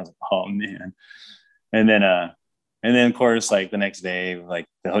like, yeah. I was like, oh man. And then of course, like the next day, like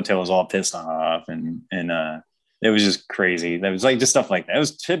the hotel was all pissed off, and it was just crazy. That was like just stuff like that. It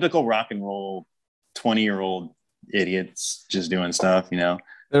was typical rock and roll 20-year-old idiots just doing stuff, There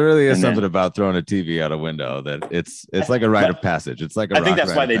really is something about throwing a TV out a window that it's like a rite of passage. It's like a passage.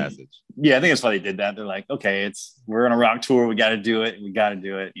 Yeah, I think that's why they did that. They're like, okay, we're on a rock tour. We got to do it. We got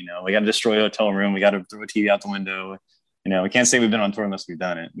to we got to destroy a hotel room. We got to throw a TV out the window. We can't say we've been on tour unless we've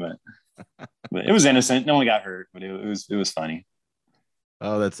done it, but it was innocent. No one got hurt, but it was funny.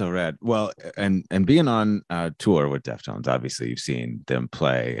 Oh, that's so rad. Well, and being on tour with Deftones, obviously you've seen them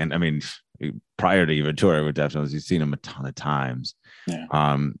play, and I mean, prior to even touring with Deftones, you've seen them a ton of times.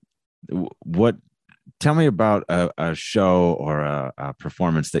 Yeah. Tell me about a show or a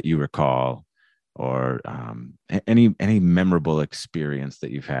performance that you recall, or any memorable experience that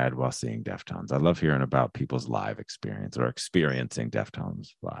you've had while seeing Deftones. I love hearing about people's live experience or experiencing Deftones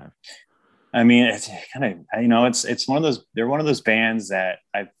live. I mean, it's kind of, it's one of those, they're one of those bands that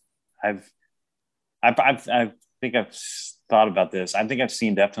I think I've thought about this. I think I've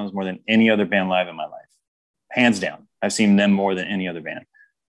seen Deftones more than any other band live in my life. Hands down. I've seen them more than any other band.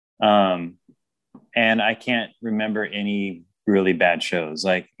 And I can't remember any really bad shows.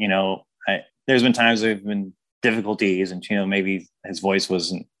 Like, there's been times there've been difficulties, and, maybe his voice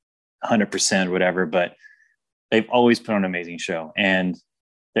wasn't 100% or whatever, but they've always put on an amazing show, and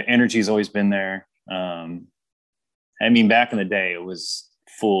the energy's always been there. I mean, back in the day, it was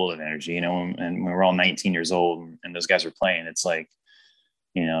full of energy, and we were all 19 years old and those guys were playing. It's like,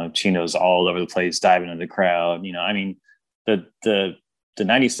 Chino's all over the place, diving into the crowd. I mean, the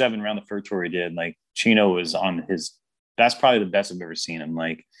 97 Round the Fur tour he did, like Chino was on that's probably the best I've ever seen him.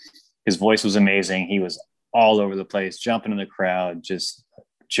 Like his voice was amazing. He was all over the place, jumping in the crowd, just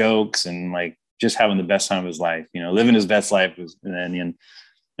jokes and like just having the best time of his life, living his best life. And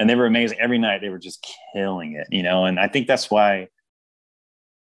they were amazing. Every night they were just killing it, and I think that's why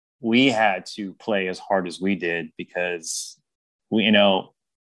we had to play as hard as we did, because we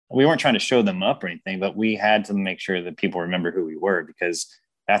weren't trying to show them up or anything, but we had to make sure that people remember who we were, because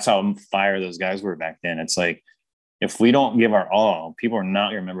that's how on fire those guys were back then. It's like, if we don't give our all, people are not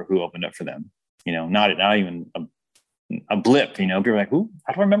going to remember who opened up for them. Not even a blip, people are like, who?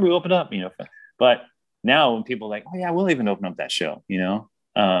 I don't remember who opened up, but now when people are like, oh yeah, we'll even open up that show, you know,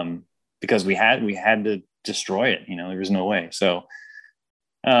 because we had to destroy it, you know, there was no way. So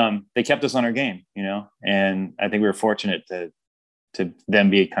they kept us on our game, you know, and I think we were fortunate to them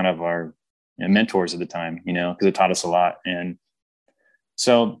be kind of our mentors at the time, you know, because it taught us a lot. And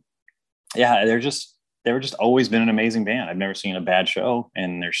so, yeah, they were just always been an amazing band. I've never seen a bad show,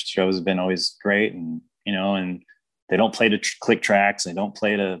 and their shows have been always great. And, you know, and they don't play to click tracks. They don't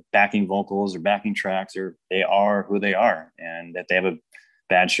play to backing vocals or backing tracks, or they are who they are. And that they have a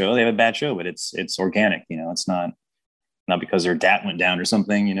bad show, they have a bad show, but it's organic, you know, it's not because their DAT went down or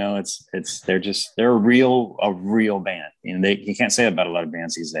something, you know, they're a real band. You know, you can't say that about a lot of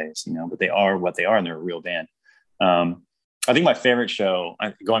bands these days, you know, but they are what they are, and they're a real band. I think my favorite show,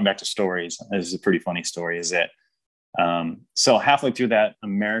 going back to stories, this is a pretty funny story, is that so halfway through that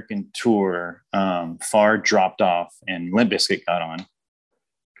American tour, Far dropped off and Limp Bizkit got on.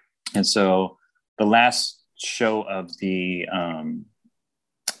 And so the last show of the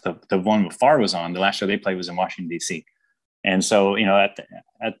one Far was on, the last show they played was in Washington, D.C. And so, you know, at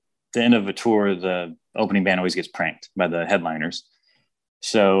the end of a tour, the opening band always gets pranked by the headliners.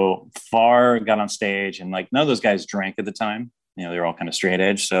 So Far got on stage, and like none of those guys drank at the time. You know, they were all kind of straight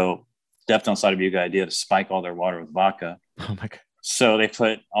edge. So Deftones thought it'd be a good idea to spike all their water with vodka. Oh my God. So they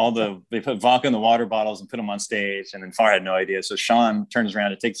put vodka in the water bottles and put them on stage, and then Far had no idea. So Sean turns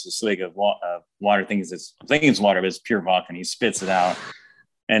around and takes a swig of water, thinking it's water, but it's pure vodka, and he spits it out.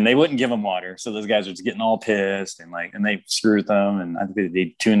 And they wouldn't give them water. So those guys are just getting all pissed, and they screwed them. And I think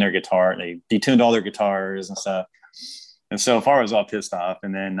they tuned their guitar. They detuned all their guitars and stuff. And so Far was all pissed off.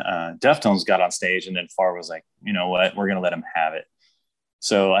 And then Deftones got on stage, and then Far was like, you know what, we're going to let them have it.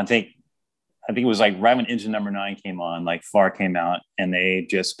 So I think it was like right when Engine Number 9 came on, like Far came out, and they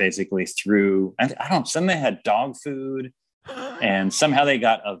just basically threw, some they had dog food, and somehow they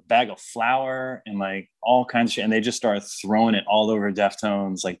got a bag of flour and like all kinds of shit, and they just started throwing it all over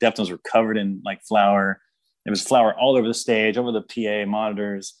Deftones. Like Deftones were covered in like flour. There was flour all over the stage, over the PA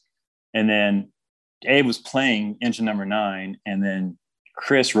monitors. And then Abe was playing Engine Number 9, and then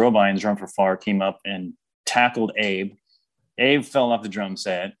Chris Robine, drum for Far, came up and tackled Abe. Abe fell off the drum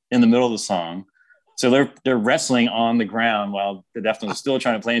set in the middle of the song. So they're wrestling on the ground while the Deftones are still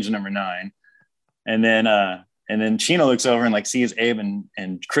trying to play Engine Number 9. And then Chino looks over and like sees Abe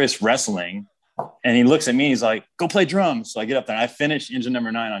and Chris wrestling, and he looks at me. He's like, "Go play drums." So I get up there and I finish Engine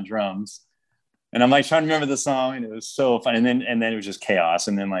Number 9 on drums, and I'm like trying to remember the song, and it was so fun. And then it was just chaos.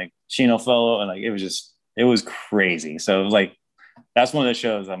 And then like Chino fell, and like it was crazy. So it was like, that's one of the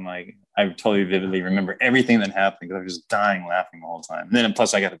shows I'm like, I totally vividly remember everything that happened, because I was just dying laughing the whole time. And then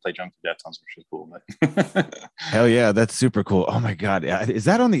plus I got to play drums for Deftones, which was cool. But hell yeah, that's super cool. Oh my God. Is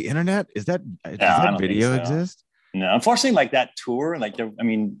that on the internet? Does that video exist? No, unfortunately, like that tour, like the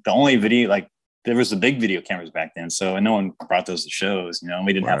only video, like there was the big video cameras back then. So, and no one brought those to shows, you know, and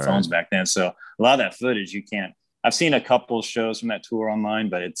we didn't have phones back then. So a lot of that footage you can't, I've seen a couple shows from that tour online,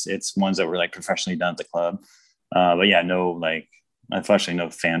 but it's ones that were like professionally done at the club. But yeah, unfortunately no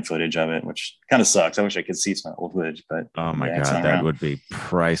fan footage of it, which kind of sucks. I wish I could see some old footage, but oh my God, that would be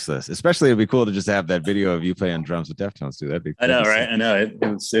priceless. Especially it'd be cool to just have that video of you playing drums with Deftones too. That'd be cool. I know, right? I know it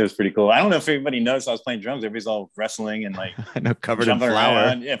was pretty cool. I don't know if everybody noticed I was playing drums. Everybody's all wrestling and like I know, covered in flour.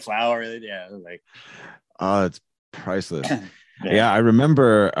 Around. Yeah, flour. Yeah, like oh, it's priceless. Yeah, I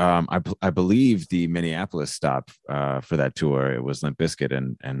remember. I believe the Minneapolis stop for that tour, it was Limp Bizkit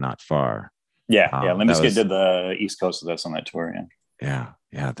and not Far. Yeah. Limp Bizkit did the East Coast with us on that tour. Yeah.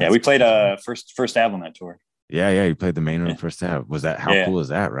 We played first Ave on that tour. Yeah. You played the main room first Ave. Was that how cool is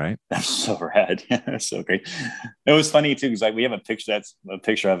that? Right? That's so rad. Yeah, that's so great. It was funny too, because like we have a picture. That's a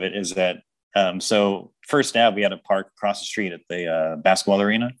picture of it. Is that so first Ave, we had a park across the street at the basketball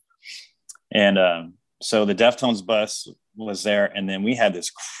arena, and so the Deftones bus was there, and then we had this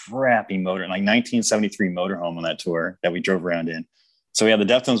crappy like 1973 motorhome on that tour that we drove around in. So we had the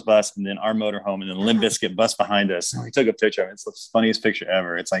Deftones bus, and then our motorhome, and then Limp Bizkit bus behind us. And we took a picture of it. It's the funniest picture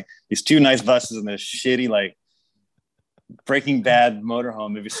ever. It's like these two nice buses and this shitty like Breaking Bad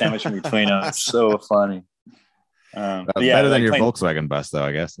motorhome maybe sandwiched in between them. It's so funny. Better than your Volkswagen bus, though,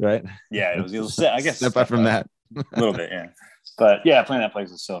 I guess, right? Yeah, it was. I guess step up from that a little bit, yeah. But yeah, playing that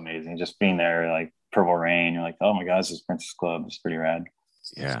place was so amazing. Just being there, like Purple Rain, you're like, oh my God, this is Princess Club. It's pretty rad.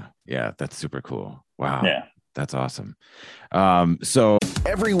 Yeah, that's super cool. Wow. Yeah. That's awesome. So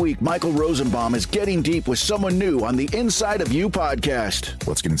every week, Michael Rosenbaum is getting deep with someone new on the Inside of You podcast.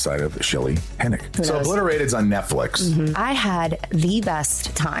 Let's get inside of Shelley Hennick. So Obliterated's on Netflix. Mm-hmm. I had the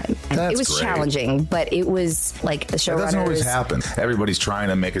best time. That's it was great. Challenging, but it was like the showrunners. That doesn't always happen. Everybody's trying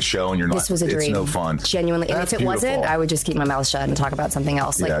to make a show and you're not. This was a dream. It's no fun. Genuinely. That's and if it beautiful. wasn't, I would just keep my mouth shut and talk about something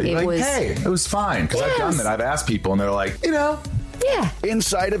else. Like, it was. Hey, it was fine. Because I've done that. I've asked people and they're like, Yeah.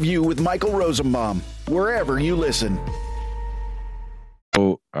 Inside of You with Michael Rosenbaum, wherever you listen.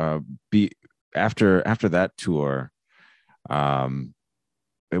 So, after that tour, let's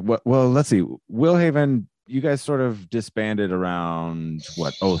see, Willhaven, you guys sort of disbanded around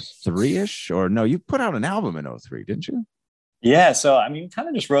what, 03-ish? Or no, you put out an album in 03, didn't you? Yeah, so I mean, kind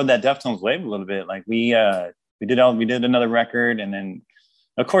of just rode that Deftones wave a little bit. Like we did another record, and then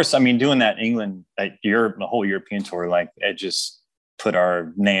of course, I mean, doing that England, the whole European tour, like it just put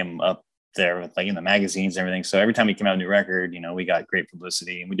our name up there with like in the magazines and everything. So every time we came out a new record, we got great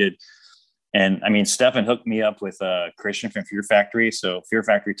publicity, and we did. And I mean, Stefan hooked me up with Christian from Fear Factory. So Fear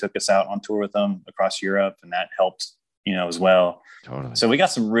Factory took us out on tour with them across Europe, and that helped, as well. Totally. So we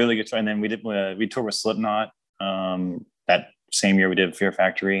got some really good. And then we toured with Slipknot. That same year we did Fear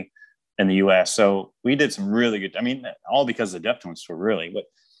Factory in the US. So we did some really good, I mean, all because of the Deftones tour, really.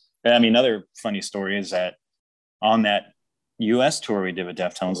 But I mean, another funny story is that on that US tour we did with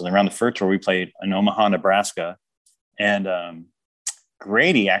Deftones, and around the Fur tour, we played in Omaha, Nebraska. And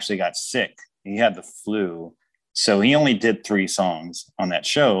Grady actually got sick. He had the flu. So he only did 3 songs on that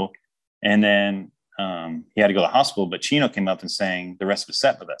show. And then he had to go to the hospital, but Chino came up and sang the rest of the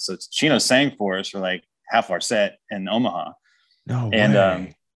set with us. So Chino sang for us for like half our set in Omaha. No and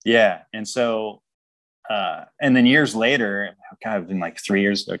way. Yeah. And so and then years later, kind of been like 3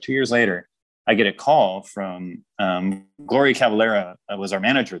 years or 2 years later, I get a call from Gloria Cavalera, was our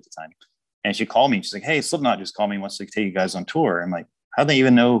manager at the time. And she called me. She's like, "Hey, Slipknot just called me, wants to take you guys on tour." I'm like, "How do they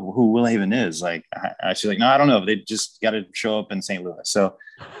even know who Willhaven is?" Like, she's like, "No, I don't know. They just got to show up in St. Louis." So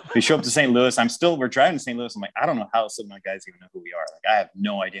we show up to St. Louis. We're driving to St. Louis. I'm like, I don't know how Slipknot guys even know who we are. Like, I have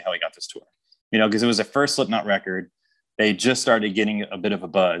no idea how we got this tour, because it was the first Slipknot record. They just started getting a bit of a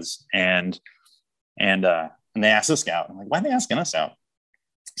buzz, and they asked us out. I'm like, why are they asking us out?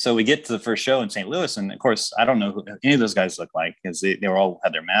 So we get to the first show in St. Louis, and of course, I don't know who any of those guys look like, because they were all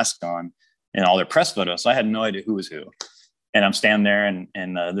had their masks on and all their press photos. So I had no idea who was who. And I'm standing there,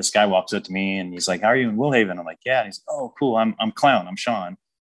 and this guy walks up to me, and he's like, "How are you in Willhaven?" I'm like, "Yeah." And he's like, "Oh, cool. I'm Clown. I'm Sean." And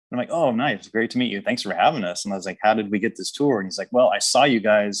I'm like, "Oh, nice. Great to meet you. Thanks for having us." And I was like, "How did we get this tour?" And he's like, "Well, I saw you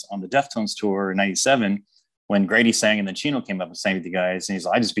guys on the Deftones tour in '97 when Grady sang, and then Chino came up and sang with you guys." And he's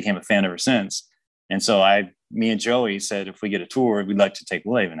like, "I just became a fan ever since." And so me and Joey said, if we get a tour, we'd like to take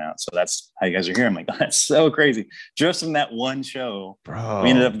Willhaven out. So that's how you guys are here. I'm like, that's so crazy. Just from that one show, bro, we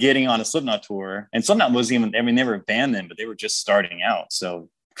ended up getting on a Slipknot tour. And Slipknot wasn't even, I mean, they were a band then, but they were just starting out. So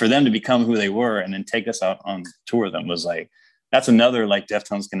for them to become who they were and then take us out on tour with them was like, that's another like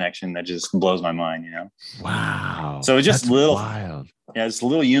Deftones connection that just blows my mind, Wow. So it's just little wild. Yeah, it's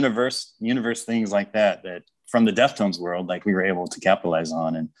little universe things like that from the Deftones world, like we were able to capitalize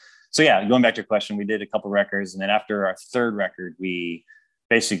on. And so, yeah, going back to your question, we did a couple records. And then after our third record, we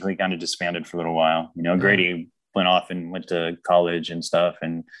basically kind of disbanded for a little while. Grady went off and went to college and stuff.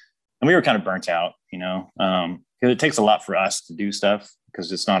 And we were kind of burnt out, because it takes a lot for us to do stuff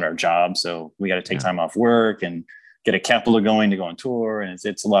because it's not our job. So we got to take time off work and get a capital going to go on tour. And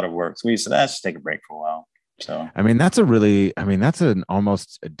it's a lot of work. So we said, let's just take a break for a while. So, that's an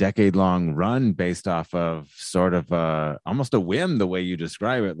almost a decade-long run based off of sort of almost a whim, the way you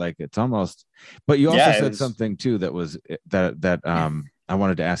describe it. Like it's almost, but you also said something too that was that I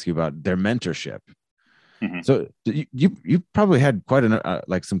wanted to ask you about their mentorship. Mm-hmm. So you probably had quite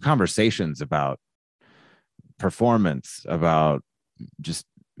like some conversations about performance, about just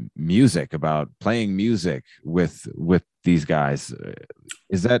music, about playing music with these guys.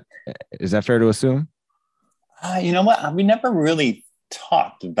 Is that fair to assume? You know what? We never really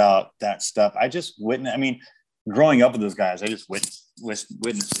talked about that stuff. I just witnessed. I mean, growing up with those guys, I just witnessed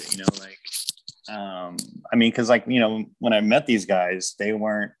it. Because when I met these guys, they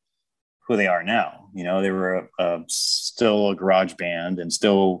weren't who they are now. They were still a garage band and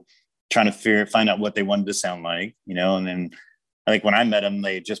still trying to find out what they wanted to sound like. And then I think when I met them,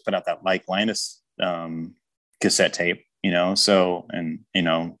 they just put out that Mike Linus cassette tape.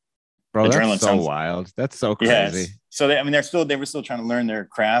 Bro, that's so wild. That's so crazy. Yes. So they were still trying to learn their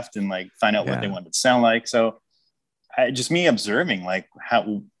craft and like find out what they wanted to sound like. So me observing like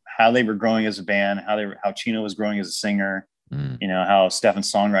how they were growing as a band, how Chino was growing as a singer, how Stefan's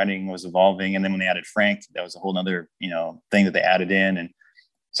songwriting was evolving. And then when they added Frank, that was a whole nother, thing that they added in. And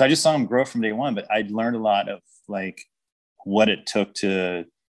So I just saw him grow from day one, but I learned a lot of like what it took to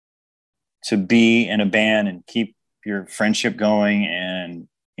be in a band and keep your friendship going, and,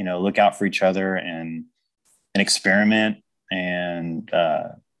 you know, look out for each other and experiment and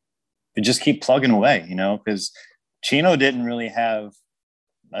just keep plugging away, you know, because Chino didn't really have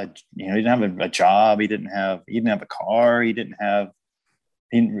he didn't have a job. He didn't have a car. He didn't have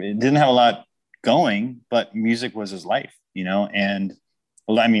a lot going, but music was his life, you know? And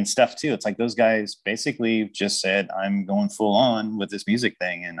well, I mean, Steph too. It's like those guys basically just said, I'm going full on with this music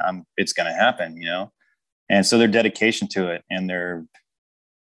thing, and it's going to happen, you know? And so their dedication to it and their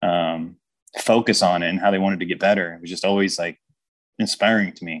focus on it and how they wanted to get better, it was just always like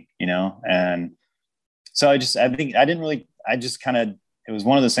inspiring to me, you know? And so it was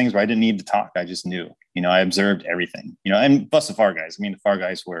one of those things where I didn't need to talk. I just knew, you know, I observed everything, you know, and plus the Far Guys. I mean, the Far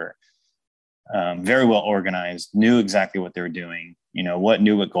Guys were very well organized, knew exactly what they were doing, you know, what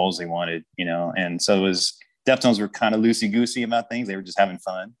goals they wanted, you know. And so Deftones were kind of loosey goosey about things. They were just having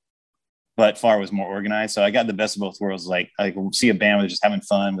fun, but Far was more organized. So I got the best of both worlds. Like I could see a band that was just having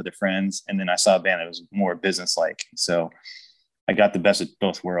fun with their friends, and then I saw a band that was more business like. So I got the best of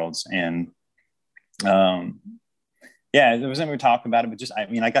both worlds. And yeah, there was never talk about it, but just, I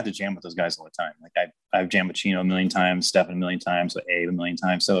mean, I got to jam with those guys all the time. Like I've jammed with Chino a million times, Stefan a million times, with Abe a million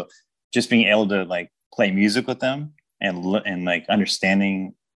times. So just being able to like play music with them and like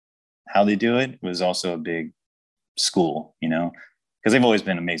understanding how they do it was also a big school, you know, because they've always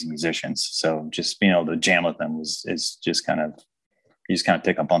been amazing musicians. So just being able to jam with them is just kind of, you just kind of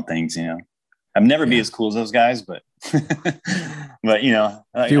pick up on things, you know. I'll never be as cool as those guys, but but you know,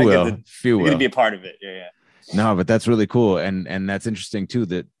 few will to be a part of it. Yeah. No, but that's really cool. And that's interesting too,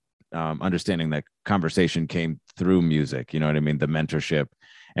 that understanding that conversation came through music, you know what I mean? The mentorship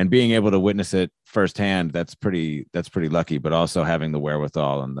and being able to witness it firsthand, that's pretty lucky, but also having the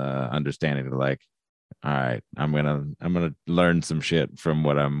wherewithal and the understanding to like, all right, I'm going to learn some shit from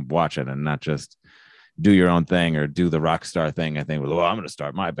what I'm watching, and not just do your own thing or do the rock star thing. I think, well, I'm going to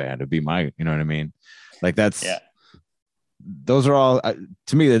start my band. It'd be my, you know what I mean? Like those are all,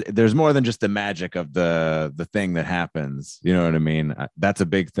 to me, there's more than just the magic of the thing that happens. You know what I mean? That's a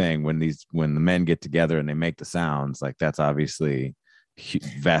big thing when the men get together and they make the sounds. Like that's obviously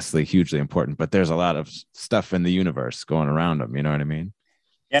vastly, hugely important, but there's a lot of stuff in the universe going around them. You know what I mean?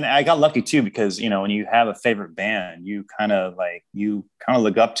 And I got lucky too, because, you know, when you have a favorite band, you kind of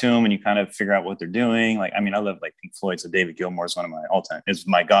look up to them and you kind of figure out what they're doing. Like, I mean, I love like Pink Floyd. So David Gilmour is one of my all-time, is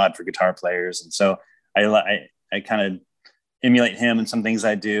my God for guitar players. And so I kind of emulate him in some things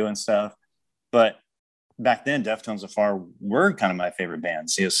I do and stuff. But back then, Deftones and Far were kind of my favorite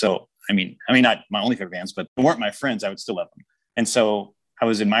bands. You know, so I mean, not my only favorite bands, but they weren't my friends. I would still love them. And so I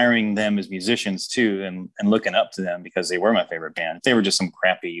was admiring them as musicians too, and looking up to them because they were my favorite band. If they were just some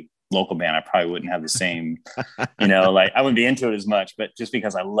crappy local band, I probably wouldn't have the same, you know, like I wouldn't be into it as much. But just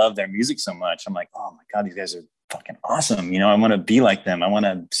because I love their music so much, I'm like, oh my God, these guys are fucking awesome. You know, I want to be like them. I want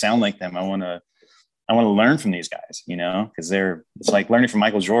to sound like them. I want to learn from these guys, you know, because it's like learning from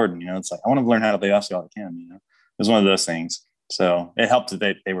Michael Jordan, you know. It's like, I want to learn how to play basketball I can, you know. It was one of those things. So it helped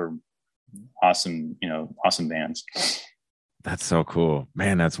that they were awesome, you know, awesome bands. That's so cool,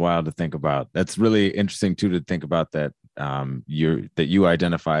 man. That's wild to think about. That's really interesting too, to think about that. You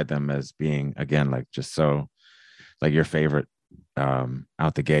identified them as being, again, like just so like your favorite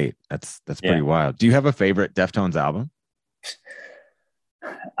out the gate. That's pretty wild. Do you have a favorite Deftones album?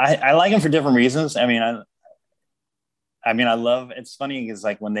 I like them for different reasons. I mean, I love, it's funny because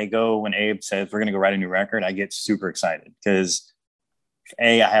like when Abe says we're going to go write a new record, I get super excited because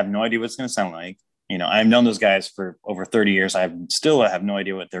I have no idea what it's going to sound like. You know, I've known those guys for over 30 years. I have no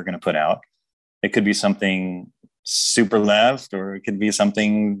idea what they're going to put out. It could be something super left, or it could be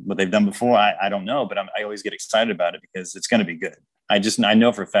something what they've done before. I don't know, but I always get excited about it because it's going to be good. I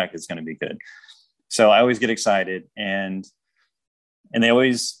know for a fact it's going to be good. So I always get excited, and they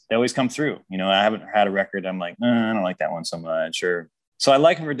always come through. You know, I haven't had a record I'm like, I don't like that one so much. Or so I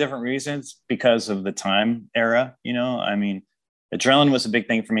like them for different reasons because of the time era. You know, I mean, Adrenaline was a big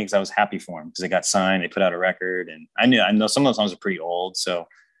thing for me because I was happy for them because they got signed, they put out a record, and I know some of the songs are pretty old. So,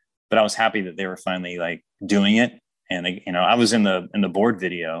 but I was happy that they were finally like doing it. And they, you know, I was in the board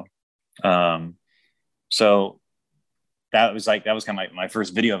video. So that was kind of my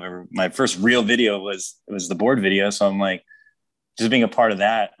first video ever. My first real video was the board video. So I'm like, just being a part of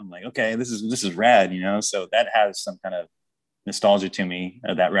that, I'm like, okay, this is rad, you know? So that has some kind of nostalgia to me,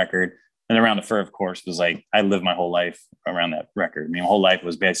 that record. And Around the Fur, of course, was like, I lived my whole life around that record. I mean, my whole life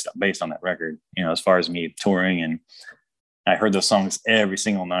was based on that record, you know, as far as me touring. And I heard those songs every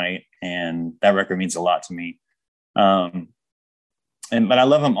single night, and that record means a lot to me. but I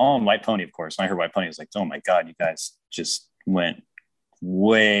love them all. And White Pony, of course. When I heard White Pony, I was like, oh my God, you guys just went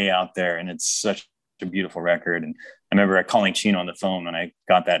way out there. And it's such a beautiful record. And I remember calling Chino on the phone when I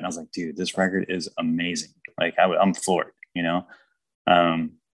got that. And I was like, dude, this record is amazing. Like I'm floored, you know?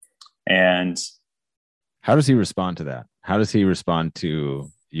 And how does he respond to that? How does he respond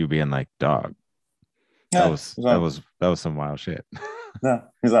to you being like, dog? That was some wild shit. No,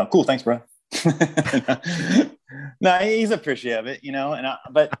 he's like, cool, thanks, bro. No, he's appreciative of it, you know.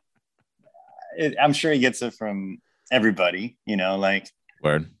 But I'm sure he gets it from everybody, you know. Like,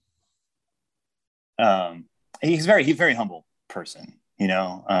 word. He's very humble person, you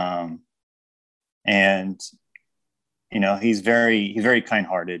know. And you know, he's very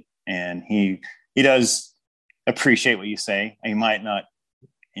kind-hearted, and he does appreciate what you say. He might not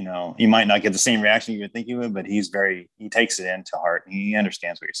get the same reaction you would think he would, but he takes it into heart, and he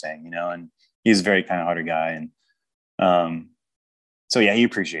understands what you're saying, you know, and he's a very kind-hearted guy. And so yeah, he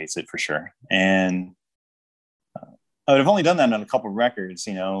appreciates it for sure. And I would have only done that on a couple of records,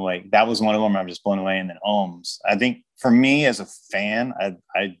 you know, like that was one of them. I'm just blown away. And then Ohms, I think for me as a fan,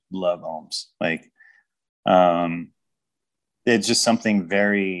 I love Ohms. Like, it's just something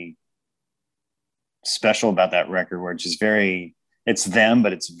very special about that record where it's them,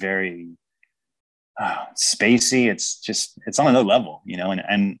 but it's very spacey. It's on another level, you know?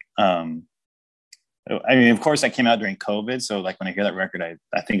 And I mean, of course, that came out during COVID. So like when I hear that record,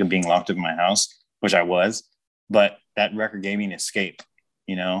 I think of being locked up in my house, which I was, but that record gave me an escape,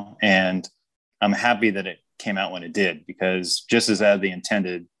 you know? And I'm happy that it came out when it did, because just as they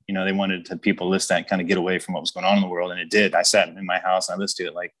intended, you know, they wanted people to listen and kind of get away from what was going on in the world. And it did. I sat in my house and I listened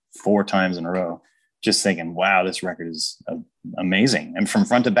to it like 4 times in a row, just thinking, wow, this record is amazing. And from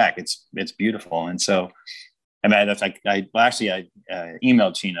front to back, it's beautiful. And so, I mean, I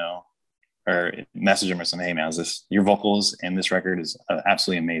emailed Chino or messaged him or something, hey man, your vocals and this record is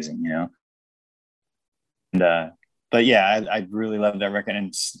absolutely amazing, you know? And, but yeah, I really love that record.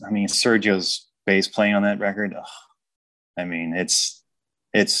 And I mean, Sergio's bass playing on that record, I mean, it's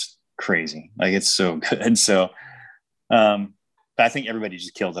crazy. Like, it's so good. So, but I think everybody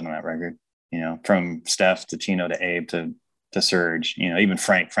just killed it on that record, you know, from Steph to Chino to Abe to Serge, you know, even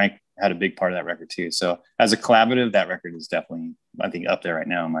Frank had a big part of that record too. So as a collaborative, that record is definitely, I think, up there right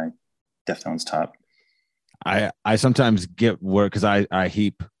now in my Deftones top. I sometimes get work because I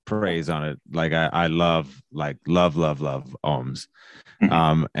heap praise on it. Like I love Ohms.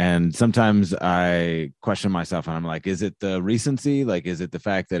 Mm-hmm. And sometimes I question myself and I'm like, is it the recency? Like, is it the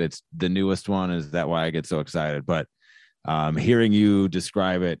fact that it's the newest one? Is that why I get so excited? But hearing you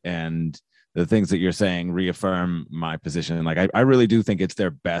describe it and the things that you're saying reaffirm my position. Like, I really do think it's their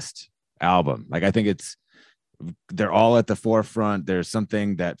best album. Like, I think they're all at the forefront. There's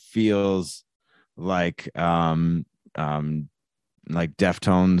something that feels like Deftones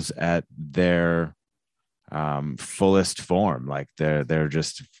at their fullest form. Like they're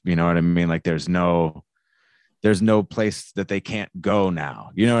just, you know what I mean? Like there's no place that they can't go now.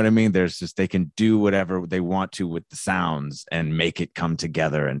 You know what I mean? They can do whatever they want to with the sounds and make it come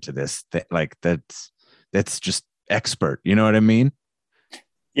together into this like that's just expert. You know what I mean?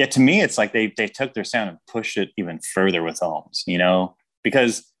 Yeah, to me, it's like they took their sound and pushed it even further with Ohms, you know,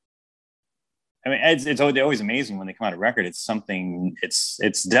 because I mean, they're always amazing when they come out a record. It's something, it's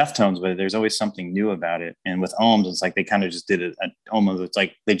Deftones, but there's always something new about it. And with Ohms, it's like they kind of just did it almost, it's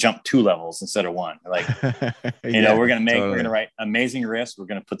like they jumped 2 levels instead of 1. Like, you know, we're going to write amazing riffs. We're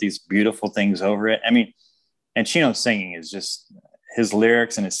going to put these beautiful things over it. I mean, and Chino's singing is just, his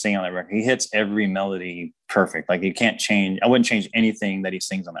lyrics and his singing on that record, he hits every melody perfect. Like, you can't change, I wouldn't change anything that he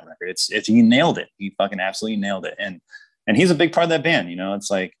sings on that record. He nailed it. He fucking absolutely nailed it. And he's a big part of that band, you know. It's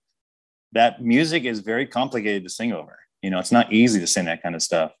like, that music is very complicated to sing over. You know, it's not easy to sing that kind of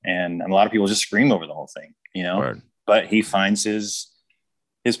stuff. And a lot of people just scream over the whole thing, you know. Word. But he finds his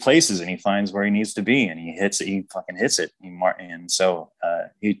places and he finds where he needs to be and he fucking hits it. And so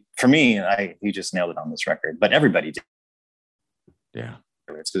he just nailed it on this record. But everybody did. Yeah.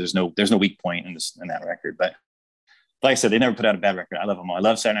 It's because there's no weak point in that record. But like I said, they never put out a bad record. I love them all. I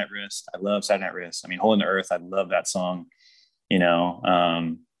love Saturday Night Wrist. I mean, Hole in the Earth, I love that song, you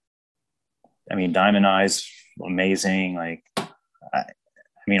know. I mean, Diamond Eyes, amazing. Like, I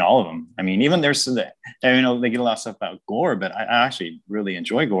mean, all of them. I mean, even there's, you know, they get a lot of stuff about Gore, but I actually really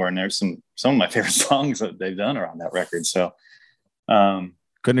enjoy Gore. And there's some of my favorite songs that they've done are on that record. So,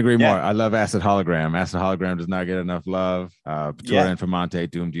 couldn't agree more. I love Acid Hologram. Acid Hologram does not get enough love. Patura Inframonte,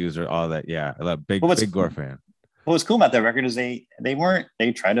 Doomed User, all that. Yeah, I love big Gore fan. What's cool about that record is they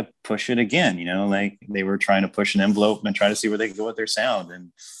tried to push it again. You know, like they were trying to push an envelope and try to see where they could go with their sound.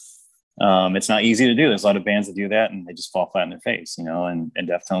 And It's not easy to do. There's a lot of bands that do that and they just fall flat in their face, you know, and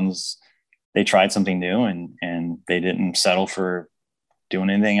Deftones, they tried something new and they didn't settle for doing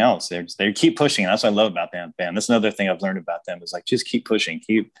anything else. They keep pushing. And that's what I love about that band. That's another thing I've learned about them is like, just keep pushing,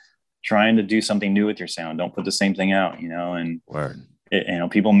 keep trying to do something new with your sound. Don't put the same thing out, you know, and you know,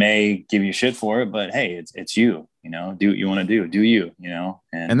 people may give you shit for it, but hey, it's you, you know, do what you want to do you, you know,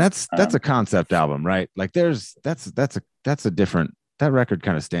 and that's a concept album, right? Like that's a different, that record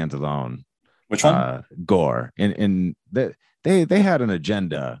kind of stands alone. Which one? Gore. In that they had an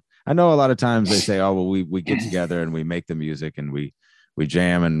agenda. I know a lot of times they say, oh, well, we get together and we make the music and we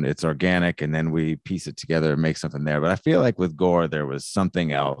jam and it's organic and then we piece it together and make something there. But I feel like with Gore, there was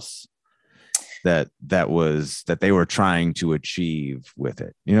something else that they were trying to achieve with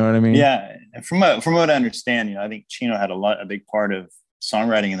it. You know what I mean? Yeah. From what I understand, you know, I think Chino had a big part of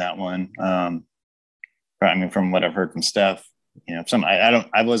songwriting in that one. I mean, from what I've heard from Steph, you know,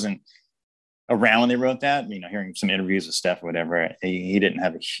 I wasn't around when they wrote that, you know, hearing some interviews with Steph or whatever, he didn't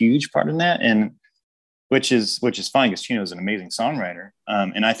have a huge part in that. And which is fine because Chino is an amazing songwriter.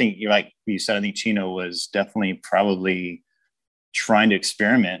 And I think like you said, I think Chino was definitely probably trying to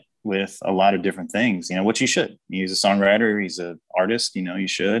experiment with a lot of different things, you know, which you should. He's a songwriter, he's an artist, you know, you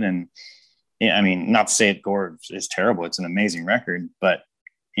should. And yeah, I mean, not to say it Gore is terrible, it's an amazing record, but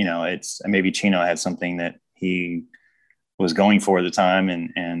you know, it's maybe Chino had something that he was going for at the time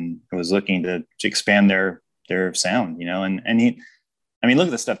and was looking to expand their sound, you know, and he, I mean, look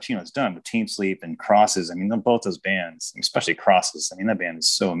at the stuff Chino's done with Team Sleep and Crosses. I mean, both those bands, especially Crosses. I mean, that band is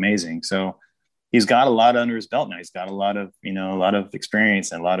so amazing. So he's got a lot under his belt now. He's got a lot of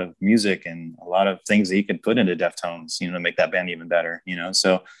experience and a lot of music and a lot of things that he could put into Deftones, you know, to make that band even better, you know?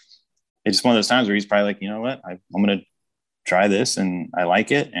 So it's just one of those times where he's probably like, you know what, I'm going to try this and I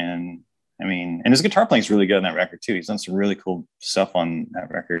like it. And I mean, and his guitar playing is really good on that record too. He's done some really cool stuff on that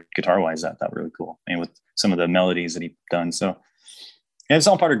record, guitar wise. That really cool. And with some of the melodies that he's done. So yeah, it's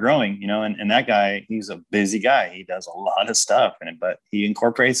all part of growing, you know, and that guy, he's a busy guy. He does a lot of stuff but he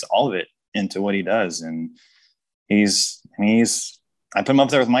incorporates all of it into what he does. And I put him up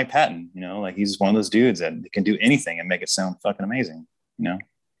there with Mike Patton, you know, like he's one of those dudes that can do anything and make it sound fucking amazing, you know?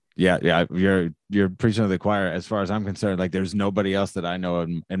 Yeah. You're preaching to the choir. As far as I'm concerned, like there's nobody else that I know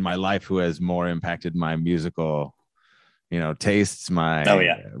in my life who has more impacted my musical, you know, tastes,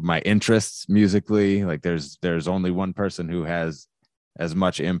 my interests musically. Like there's only one person who has as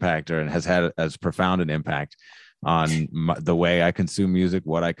much impact and has had as profound an impact on the way I consume music,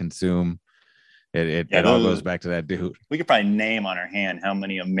 what I consume. It all goes back to that dude. We could probably name on our hand how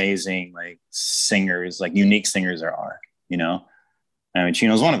many amazing like singers, like unique singers there are, you know? I mean,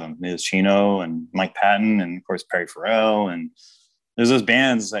 Chino's one of them. There's Chino and Mike Patton and of course Perry Farrell. And there's those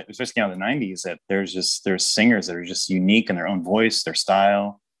bands that, especially out in the 90s, that there's singers that are just unique in their own voice, their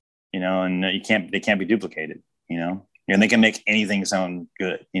style, you know, and they can't be duplicated, you know? And they can make anything sound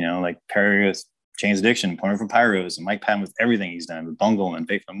good, you know, like Perry with Jane's Addiction, Pointer from Pyros, and Mike Patton with everything he's done with Bungle and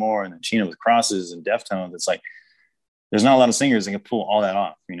Faith No More, and then Chino with Crosses and Deftones. It's like there's not a lot of singers that can pull all that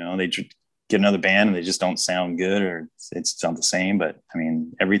off. You know, they get another band and they just don't sound good or it's not the same. But I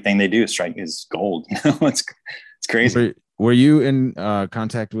mean, everything they do is gold. You know, it's crazy. Were you in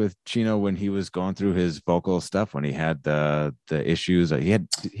contact with Chino when he was going through his vocal stuff, when he had the issues? He had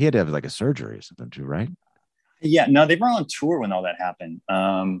to have like a surgery or something too, right? Yeah, no, they were on tour when all that happened.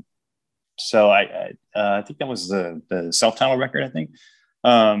 So I think that was the self-titled record, I think.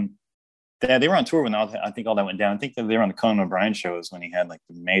 They were on tour when all that went down. I think that they were on the Conan O'Brien shows when he had like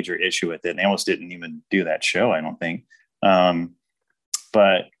the major issue with it. And they almost didn't even do that show, I don't think. Yeah,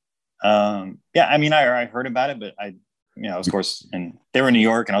 I mean, I heard about it, but of course, and they were in New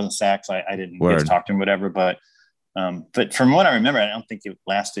York and I was in Sax. I didn't get to talk to him, whatever. But from what I remember, I don't think it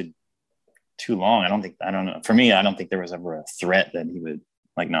lasted too long. I don't know. For me, I don't think there was ever a threat that he would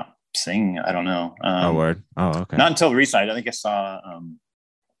like not sing. I don't know. Okay. Not until recently. I think I saw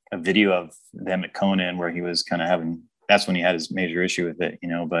a video of them at Conan where he was kind of that's when he had his major issue with it, you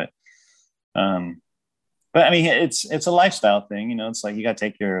know, but I mean, it's a lifestyle thing, you know. It's like you got to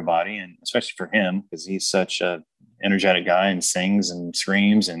take care of your body, and especially for him, because he's such a energetic guy and sings and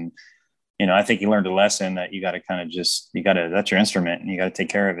screams. And, you know, I think he learned a lesson that you got to that's your instrument and you got to take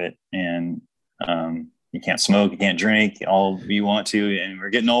care of it. And, you can't smoke, you can't drink all you want to, and we're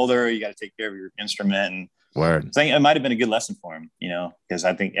getting older. You got to take care of your instrument. And so it might have been a good lesson for him, you know, because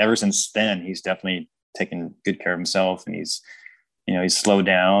I think ever since then he's definitely taken good care of himself, and he's slowed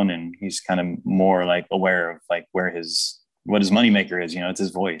down, and he's kind of more like aware of like what his moneymaker is. You know, it's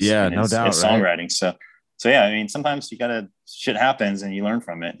his voice. Yeah, no doubt. It's songwriting. So yeah, I mean, sometimes shit happens and you learn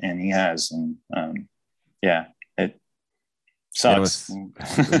from it, and he has, and sucks.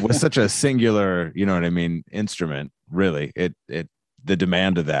 It was such a singular, you know what I mean, instrument, really. The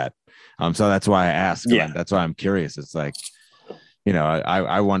demand of that. So that's why I asked. Yeah. That's why I'm curious. It's like, you know,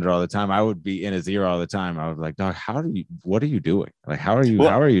 I wonder all the time. I would be in his ear all the time. I was like, dog, what are you doing? Like, how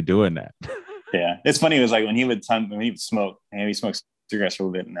are you doing that? Yeah. It's funny. It was like when he would smoke, and he smokes cigarettes for a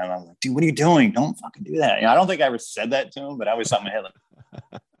little bit. And I was like, dude, what are you doing? Don't fucking do that. You know, I don't think I ever said that to him, but I always thought in my head,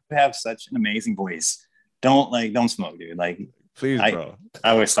 like, you have such an amazing voice. Don't smoke, dude. Like, please, bro.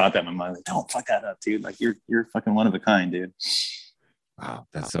 I always thought that in my mind, like, don't fuck that up, dude. Like, you're fucking one of a kind, dude. Wow.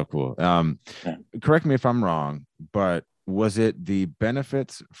 That's so cool. Correct me if I'm wrong, but was it the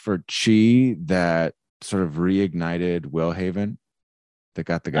benefits for Chi that sort of reignited Willhaven that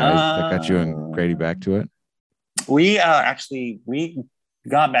got the guys that got you and Grady back to it? We we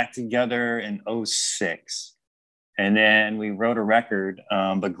got back together in 2006, and then we wrote a record.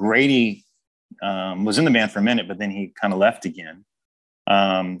 But Grady was in the band for a minute, but then he kind of left again.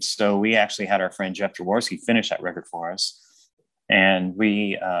 So we actually had our friend Jeff Jaworski finish that record for us, and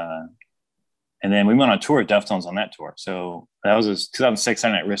then we went on tour with Deftones on that tour. So that was his 2006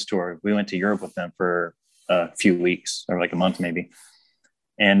 Saturday Night Wrist tour. We went to Europe with them for a few weeks, or like a month maybe.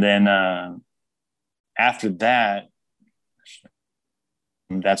 And then after that,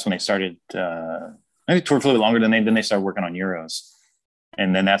 that's when they started, maybe toured for a little longer then they started working on Euros.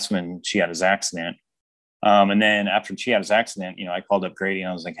 And then that's when Chi had his accident. And then after Chi had his accident, you know, I called up Grady and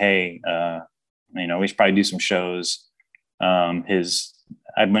I was like, hey, you know, we should probably do some shows.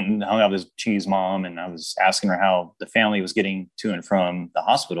 I went and hung out with Chi's mom, and I was asking her how the family was getting to and from the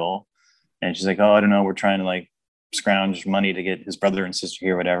hospital. And she's like, oh, I don't know. We're trying to like scrounge money to get his brother and sister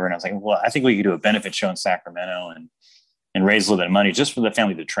here, whatever. And I was like, well, I think we could do a benefit show in Sacramento and raise a little bit of money just for the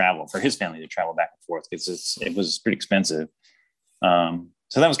family to travel, for his family to travel back and forth, because it was pretty expensive.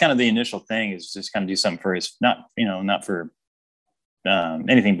 So that was kind of the initial thing, is just kind of do something for his, not for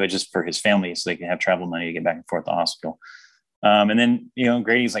anything, but just for his family, so they can have travel money to get back and forth to the hospital. And then, you know,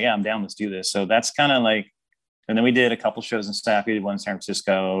 Grady's like, yeah, I'm down, let's do this. So that's kind of like, and then we did a couple shows in staff. We did one in San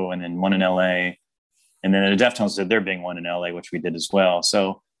Francisco and then one in LA. And then the Deftones did their big one in LA, which we did as well.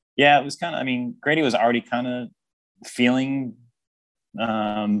 So yeah, it was kind of, I mean, Grady was already kind of feeling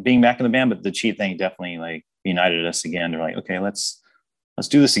being back in the band, but the Chi thing definitely like united us again. They're like, okay, let's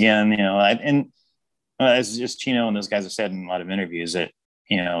do this again. You know, as just Chino and those guys have said in a lot of interviews, that,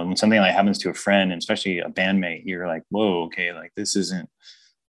 you know, when something like happens to a friend, and especially a bandmate, you're like, whoa, okay, like this isn't,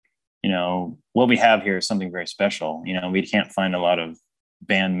 you know, what we have here is something very special. You know, we can't find a lot of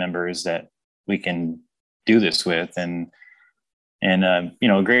band members that we can do this with. And you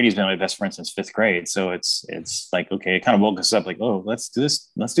know, Grady's been my best friend since 5th grade. So it's like, okay, it kind of woke us up like, oh, let's do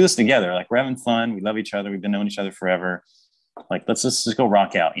this together. Like, we're having fun. We love each other. We've been knowing each other forever. Like, let's just go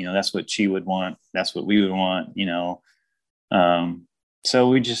rock out. You know, that's what Chi would want. That's what we would want, you know? So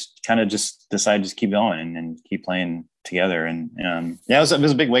we just kind of decided to keep going and keep playing together. And yeah, it was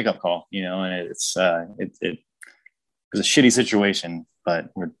a big wake up call, you know, and it was a shitty situation, but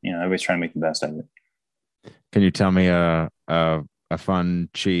everybody's trying to make the best of it. Can you tell me a fun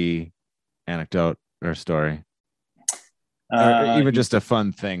Chi anecdote or story? Or even just a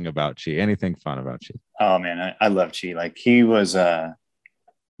fun thing about Chi, anything fun about Chi? Oh man, I love Chi. Like, he was one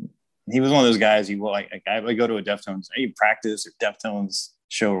of those guys. I would go to a Deftones practice or Deftones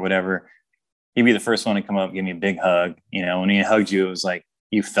show or whatever. He'd be the first one to come up, give me a big hug. You know, when he hugged you, it was like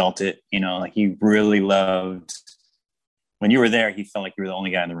you felt it. You know, like he really loved when you were there. He felt like you were the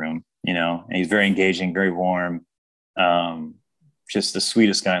only guy in the room. You know, and he's very engaging, very warm. Just the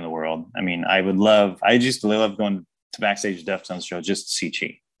sweetest guy in the world. I mean, I used to love going to backstage Deftones show just to see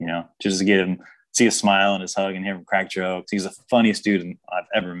Chi. You know, just to get him. See a smile and his hug and hear him crack jokes. He's the funniest dude I've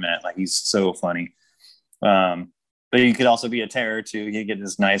ever met. Like, he's so funny. But he could also be a terror too. He'd get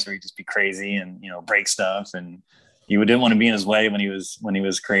this nice where he'd just be crazy and, you know, break stuff. And you didn't want to be in his way when he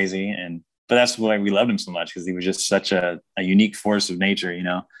was crazy. But that's why we loved him so much, because he was just such a unique force of nature, you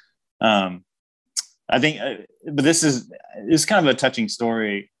know? I think, but this is kind of a touching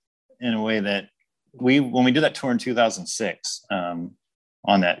story in a way that when we did that tour in 2006, on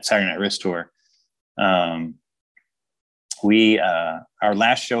that Saturday Night Wrist tour, our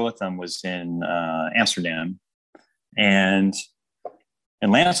last show with them was in Amsterdam, and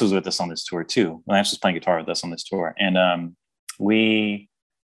Lance was with us on this tour too. Lance was playing guitar with us on this tour, and we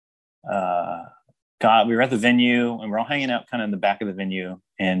were at the venue and we're all hanging out kind of in the back of the venue,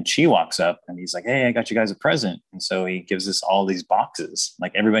 and Chi walks up and he's like, hey, I got you guys a present. And so he gives us all these boxes,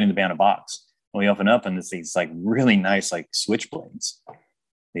 like everybody in the band a box. And we open up and it's these like really nice like switchblades,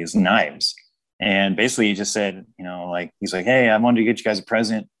 these knives. And basically he just said, you know, like, he's like, hey, I wanted to get you guys a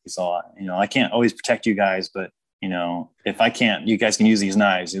present. He's all, you know, I can't always protect you guys, but you know, if I can't, you guys can use these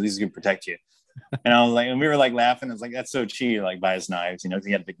knives. These can protect you. And I was like, and we were like laughing. It's like, that's so cheap, like buy his knives, you know,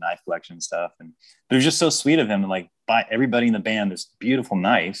 he had a big knife collection and stuff. And it was just so sweet of him to like buy everybody in the band this beautiful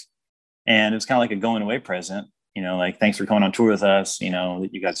knife. And it was kind of like a going away present, you know, like, thanks for coming on tour with us. You know,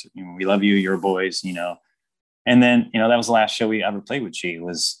 you guys, you know, we love you, you're boys, you know. And then, you know, that was the last show we ever played with Chi,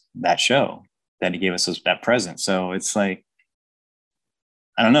 was that show that he gave us that present. So it's like,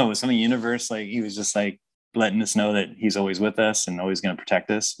 I don't know, it was something universe. Like, he was just like letting us know that he's always with us and always going to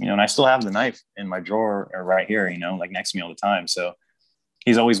protect us, you know. And I still have the knife in my drawer or right here, you know, like next to me all the time. So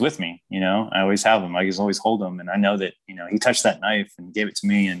he's always with me, you know. I always have him. I just always hold him. And I know that, you know, he touched that knife and gave it to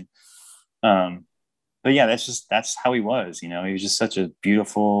me. And, but yeah, that's how he was, you know. He was just such a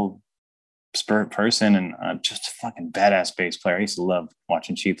beautiful spirit person and just a fucking badass bass player. I used to love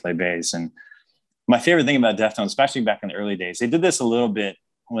watching Chi play bass. And my favorite thing about Deftones, especially back in the early days, they did this a little bit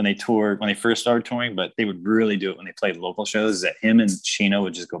when they toured, when they first started touring, but they would really do it when they played local shows, is that him and Chino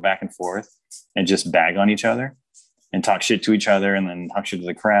would just go back and forth and just bag on each other and talk shit to each other and then talk shit to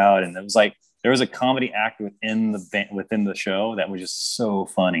the crowd. And it was like, there was a comedy act within the band, within the show, that was just so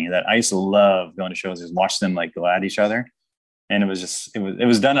funny that I used to love going to shows, just watch them like go at each other. And it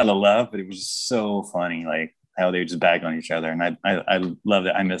was done out of love, but it was just so funny, like how they would just bag on each other. And I love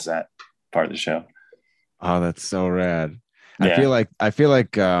that. I miss that part of the show. Oh, that's so rad. Yeah. I feel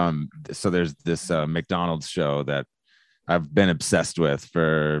like so there's this McDonald's show that I've been obsessed with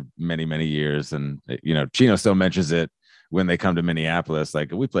for many, many years. And, you know, Chino still mentions it when they come to Minneapolis,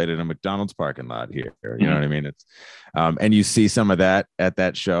 like, we played in a McDonald's parking lot here. You know what I mean? It's and you see some of that at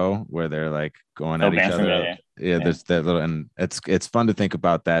that show where they're like going at each other. Yeah, there's that little, and it's fun to think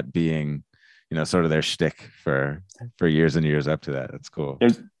about that being, you know, sort of their shtick for years and years up to that. That's cool.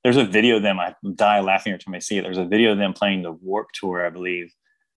 There's a video of them. I die laughing every time I see it. There's a video of them playing the Warped Tour, I believe,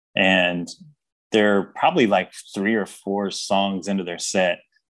 and they're probably like 3 or 4 songs into their set,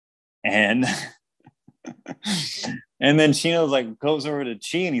 and and then Chino's like goes over to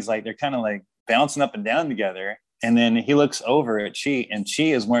Chi, and he's like, they're kind of like bouncing up and down together. And then he looks over at Chi, and Chi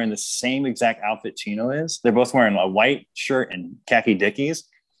is wearing the same exact outfit Chino is. They're both wearing a white shirt and khaki Dickies.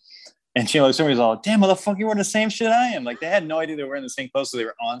 And Chino looks over, he's all, damn, motherfucker, you're wearing the same shit I am. Like, they had no idea they were wearing the same clothes, so they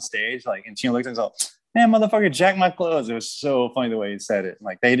were on stage. Like, and Chino looked at him and he's all, man, motherfucker, jack my clothes. It was so funny the way he said it.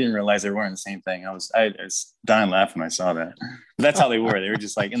 Like, they didn't realize they were wearing the same thing. I was dying laughing when I saw that. But that's how they were. They were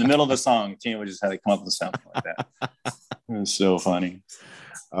just like, in the middle of a song, Chino would just have to come up with something like that. It was so funny.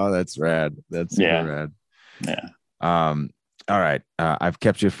 Oh, that's rad. That's super rad. Yeah. All right. I've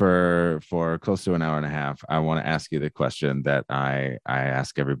kept you for close to an hour and a half. I want to ask you the question that I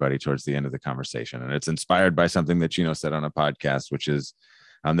ask everybody towards the end of the conversation. And it's inspired by something that Chino said on a podcast, which is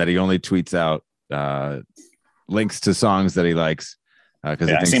that he only tweets out links to songs that he likes.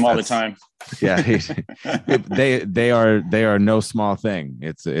 Because I see him all the time. Yeah, they are no small thing.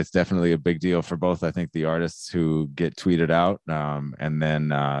 It's definitely a big deal for both. I think the artists who get tweeted out, and then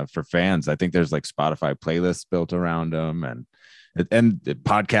for fans, I think there's like Spotify playlists built around them, and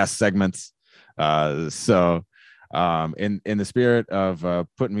podcast segments. So in the spirit of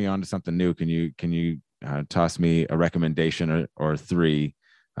putting me onto something new, can you toss me a recommendation or 3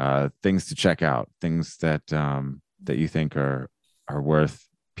 things to check out, things that you think are worth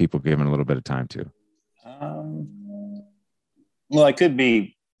people giving a little bit of time to?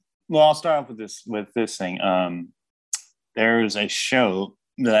 Well, I'll start off with this thing. There's a show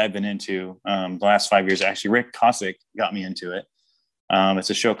that I've been into the last 5 years. Actually, Rick Kosick got me into it. It's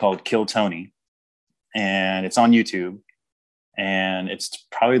a show called Kill Tony, and it's on YouTube, and it's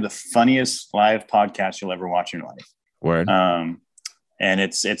probably the funniest live podcast you'll ever watch in your life. Word. And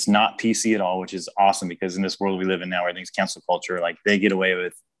it's not PC at all, which is awesome, because in this world we live in now, where everything's cancel culture, like they get away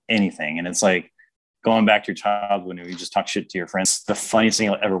with anything. And it's like going back to your childhood when you just talk shit to your friends. The funniest thing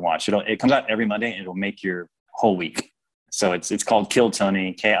you'll ever watch. It comes out every Monday, and it'll make your whole week. So it's called Kill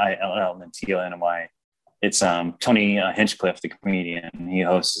Tony, Kill, and then Tony. It's Tony Hinchcliffe, the comedian. He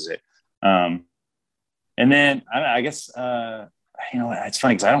hosts it. And then I guess you know, it's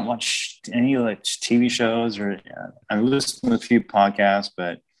funny because I don't watch any like TV shows, or I listen to a few podcasts,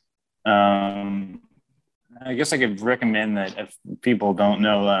 but I guess I could recommend that if people don't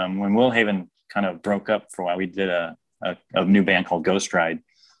know, when Willhaven kind of broke up for a while, we did a new band called Ghost Ride,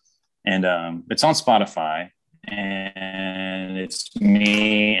 and it's on Spotify, and it's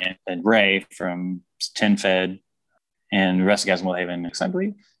me and Ray from Tin Fed and the rest of the guys in Willhaven, I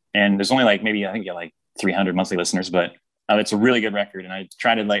believe. And there's only like maybe I think you get like 300 monthly listeners, but it's a really good record, and I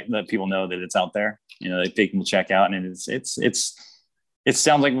try to like let people know that it's out there. You know, they can check out, and it sounds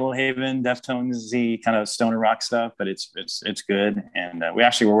like Willhaven, Deftones-y kind of stoner rock stuff, but it's good. And we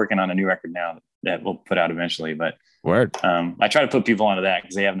actually were working on a new record now that we'll put out eventually. But word, I try to put people onto that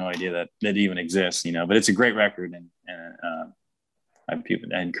because they have no idea that it even exists, you know. But it's a great record, and I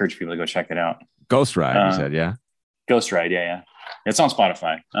encourage people to go check it out. Ghost Ride, you said, yeah. Ghost Ride, yeah. It's on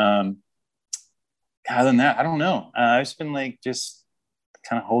Spotify. Other than that, I don't know. I've just been like just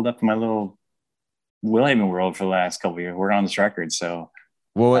kind of holed up in my little Willhaven world for the last couple of years. We're on this record, so.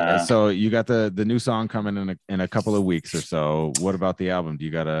 Well, so you got the new song coming in a couple of weeks or so. What about the album? Do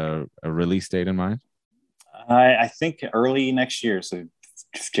you got a release date in mind? I think early next year, so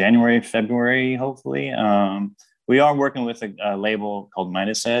January, February, hopefully. We are working with a label called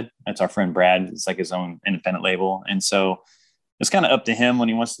Minus Head. That's our friend Brad. It's like his own independent label. And so it's kind of up to him when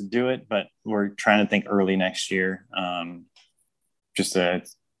he wants to do it, but we're trying to think early next year. I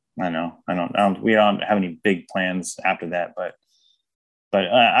don't we don't have any big plans after that, but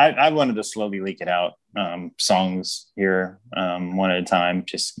I wanted to slowly leak it out, songs here, one at a time.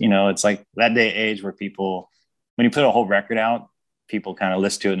 Just, you know, it's like that day age where people, when you put a whole record out, people kind of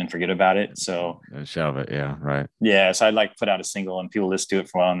listen to it and forget about it. So shelve it. Yeah. Right. Yeah. So I'd like put out a single and people listen to it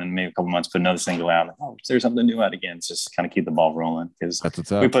for a while, and then maybe a couple months, put another single out. Like, oh, there's something new out again. It's just kind of keep the ball rolling, because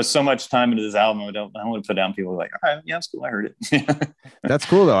we put so much time into this album. I don't want to put down people like, all right, yeah, it's cool. I heard it. That's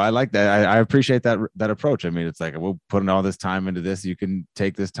cool though. I like that. I appreciate that approach. I mean, it's like, we're putting all this time into this. You can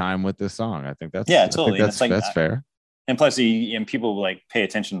take this time with this song. I think that's, totally. That's fair. And plus and people like pay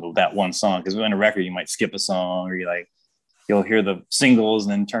attention to that one song, because in a record, you might skip a song, or you'll hear the singles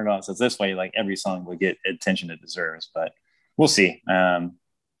and then turn it on. So it's this way, like every song will get attention it deserves, but we'll see. We'll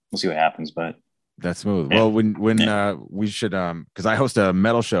see what happens, but that's smooth. Yeah. Well, when we should, cause I host a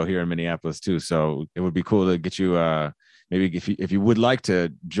metal show here in Minneapolis too. So it would be cool to get you, maybe if you would like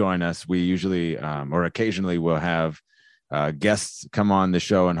to join us, we usually, or occasionally we'll have guests come on the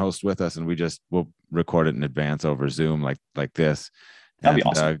show and host with us, and we'll record it in advance over Zoom, like this. That'd be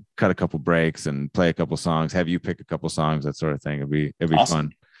awesome. Cut a couple breaks and play a couple songs. Have you pick a couple songs, that sort of thing. It'd be awesome.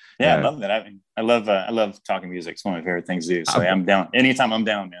 Fun. Yeah, I love that. I love talking music. It's one of my favorite things to do. So I'm down. Anytime I'm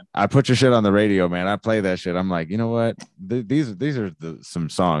down, man. I put your shit on the radio, man. I play that shit. I'm like, you know what? These are some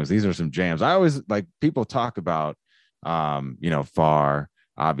songs. These are some jams. I always like, people talk about, Far,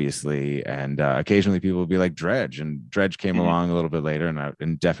 obviously, and occasionally people will be like Dredge, and Dredge came along a little bit later,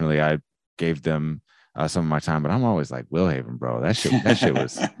 and definitely I gave them some of my time, but I'm always like, Willhaven, bro. That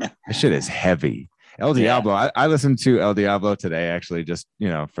shit is heavy. El Diablo. Yeah. I listened to El Diablo today, actually, just,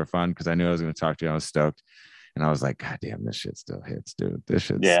 for fun, because I knew I was going to talk to you. I was stoked, and I was like, God damn, this shit still hits, dude. This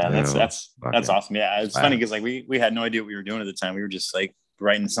shit. Yeah, that's awesome. Yeah, it's funny because like we had no idea what we were doing at the time. We were just like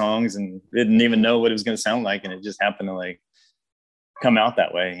writing songs and didn't even know what it was going to sound like, and it just happened to like come out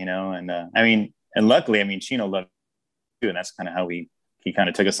that way, And luckily, Chino loved it too, and that's kind of how he kind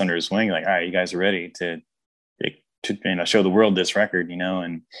of took us under his wing, like, all right, you guys are ready to show the world this record,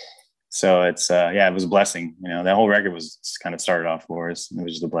 and so it's it was a blessing. That whole record was kind of started off for us. It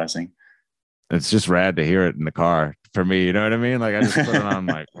was just a blessing. It's just rad to hear it in the car for me, you know what I mean? Like, I just put it on, I'm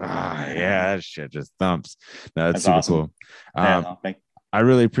like, yeah, that shit just thumps. No, that's super awesome. Cool. I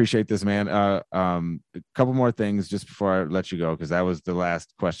really appreciate this, man. A couple more things just before I let you go, because that was the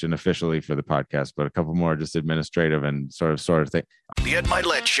last question officially for the podcast, but a couple more just administrative and sort of thing. The Ed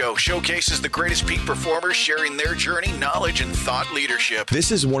Milet Show showcases the greatest peak performers sharing their journey, knowledge, and thought leadership.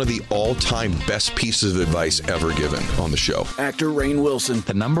 This is one of the all-time best pieces of advice ever given on the show. Actor Rainn Wilson.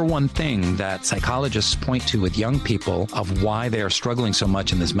 The number one thing that psychologists point to with young people of why they are struggling so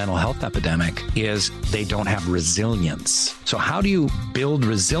much in this mental health epidemic is they don't have resilience. So how do you build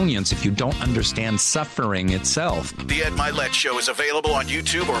resilience if you don't understand suffering itself? The Ed Milet Show is available on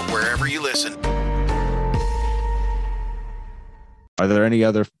YouTube or wherever you listen. Are there any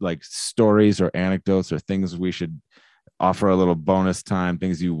other like stories or anecdotes or things we should offer a little bonus time,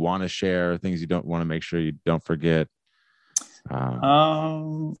 things you want to share, things you don't want to make sure you don't forget?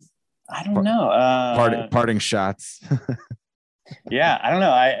 I don't know. Parting shots. Yeah, I don't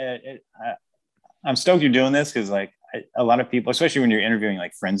know. I'm stoked you're doing this, because like a lot of people, especially when you're interviewing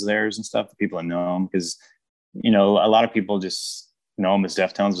like friends of theirs and stuff, people that know them, because a lot of people just know them as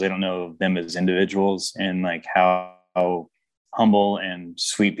Deftones. They don't know them as individuals, and like how humble and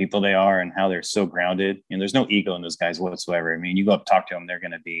sweet people they are, and how they're so grounded. And there's no ego in those guys whatsoever. You go up, talk to them, they're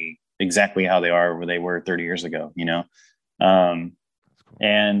going to be exactly how they are, where they were 30 years ago,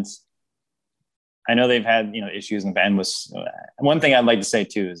 and I know they've had, issues, and the band was, one thing I'd like to say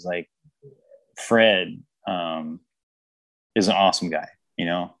too, is like Fred, is an awesome guy. I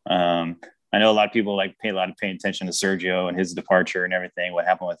know a lot of people like pay attention to Sergio and his departure and everything, what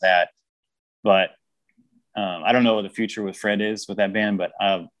happened with that. But I don't know what the future with Fred is with that band, but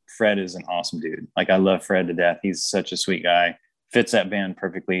Fred is an awesome dude. Like, I love Fred to death. He's such a sweet guy, fits that band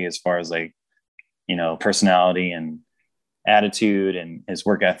perfectly as far as like you know, personality and attitude and his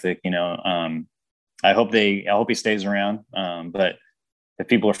work ethic, you know. I hope he stays around. But if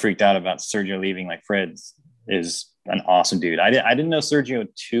people are freaked out about Sergio leaving, like, Fred is an awesome dude. I didn't know Sergio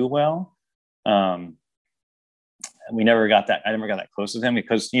too well. I never got that close with him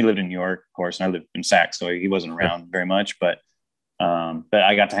because he lived in New York, of course, and I lived in Sac, so he wasn't around very much. But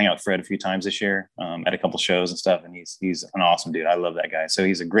I got to hang out with Fred a few times this year at a couple shows and stuff, and he's an awesome dude. I love that guy. So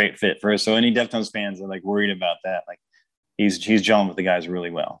he's a great fit for us. So any Deftones fans are like worried about that, like, he's gelling with the guys really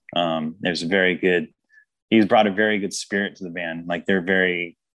well. He's brought a very good spirit to the band. Like, they're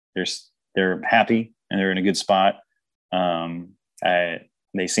happy and they're in a good spot.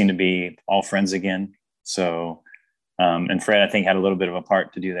 They seem to be all friends again. So, and Fred, I think, had a little bit of a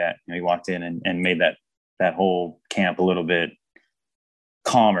part to do that. You know, he walked in and made that whole camp a little bit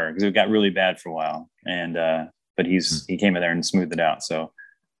calmer, because it got really bad for a while. And, but he came in there and smoothed it out. So,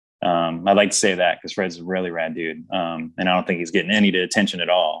 I'd like to say that, because Fred's a really rad dude. And I don't think he's getting any attention at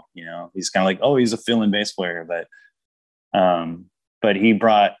all. You know, he's kind of like, oh, he's a fill-in bass player, but he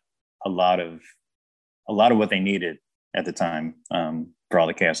brought a lot of what they needed at the time, for all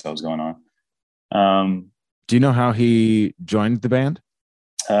the chaos that was going on. Do you know how he joined the band?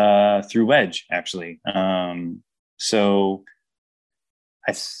 Through Wedge, actually. So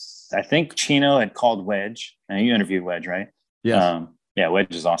I think Chino had called Wedge, and you interviewed Wedge, right? Yes. Yeah,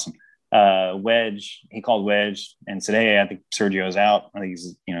 Wedge is awesome. Wedge, he called Wedge and said, hey, I think Sergio's out. I think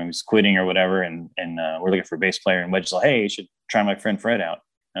he's quitting or whatever. And we're looking for a bass player. And Wedge was like, hey, you should try my friend Fred out.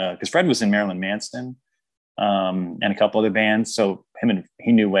 Because Fred was in Marilyn Manson and a couple other bands. So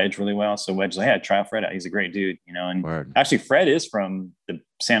he knew Wedge really well. So Wedge was like, hey, try out Fred out. He's a great dude, you know. And actually, Fred is from the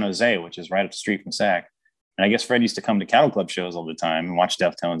San Jose, which is right up the street from Sac. And I guess Fred used to come to Cattle Club shows all the time and watch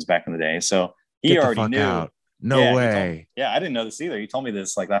Deftones back in the day. So he already knew. Out. No way. I didn't know this either. He told me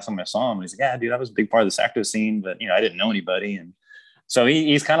this like last time I saw him. And he's like, yeah, dude, that was a big part of the Sacto scene, but, you know, I didn't know anybody. And so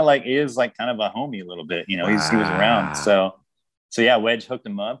he's kind of like, he is like kind of a homie a little bit, you know. He was around. So yeah, Wedge hooked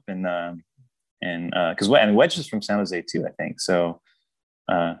him up, and because Wedge is from San Jose too, I think. So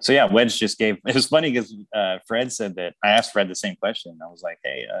yeah, Wedge just gave. It was funny because Fred said that I asked Fred the same question. I was like,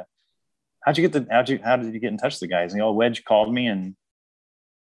 hey, how did you get in touch with the guys? And Wedge called me,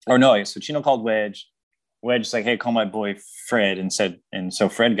 so Chino called Wedge. Wedge's like, hey, call my boy Fred, and so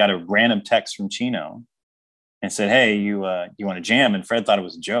Fred got a random text from Chino and said, hey, you want to jam? And Fred thought it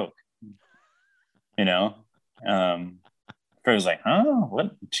was a joke, you know. Fred was like, oh,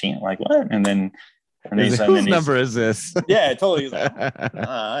 what? Chino, like what? And then whose number is this? Yeah, totally. He's like,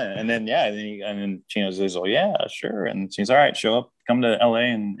 and then Chino says, oh yeah, sure. And she's all right, show up, come to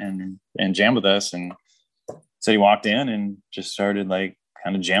LA and jam with us. And so he walked in and just started like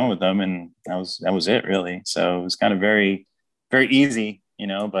kind of jamming with them, and that was it really. So it was kind of very, very easy, you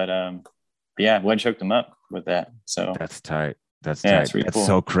know. But yeah, Wedge hooked him up with that. So that's tight. That's tight. That's cool.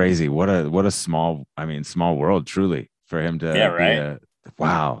 So crazy. What a small world, truly, for him to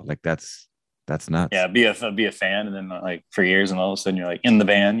wow, like that's nuts. Yeah, be a fan, and then like for years, and all of a sudden you're like in the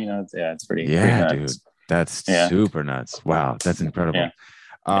band, you know. It's pretty nuts. Dude, that's super nuts. Wow, that's incredible.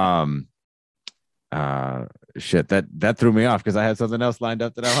 Yeah. Shit, that threw me off because I had something else lined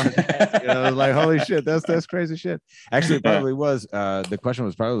up that I wanted to ask. I was like, holy shit, that's crazy shit. Actually, it probably was. The question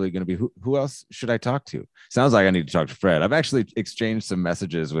was probably going to be who else should I talk to? Sounds like I need to talk to Fred. I've actually exchanged some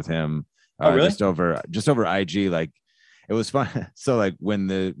messages with him really? just over IG. Like, it was fun. So like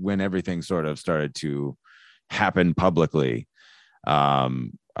when everything sort of started to happen publicly, I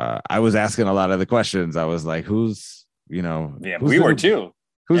was asking a lot of the questions. I was like, who's we were too.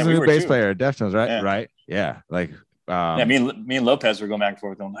 Who's the new bass player? Deftones, right? Yeah. Right. Yeah. Like, me and Lopez were going back and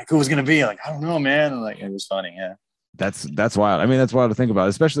forth with him. Like, who was going to be? Like, I don't know, man. And like, it was funny. Yeah. That's wild. I mean, that's wild to think about,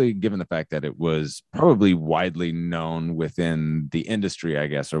 especially given the fact that it was probably widely known within the industry, I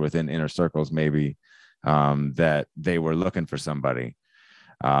guess, or within inner circles, maybe, that they were looking for somebody.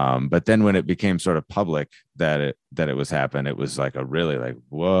 But then when it became sort of public that it was happening, it was like a really like,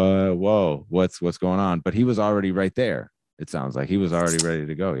 whoa, what's going on? But he was already right there. It sounds like he was already ready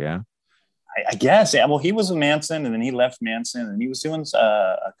to go. Yeah. I guess. Yeah. Well, he was with Manson, and then he left Manson, and he was doing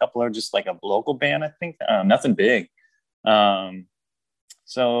a couple of just like a local band, I think. Nothing big.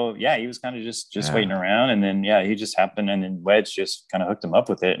 So yeah, he was kind of just waiting around, and then he just happened, and then Wedge just kind of hooked him up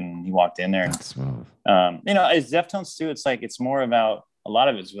with it, and he walked in there. That's smooth. You know, as Deftones too, it's like it's more about a lot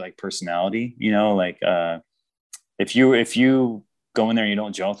of it's like personality. You know, like if you go in there and you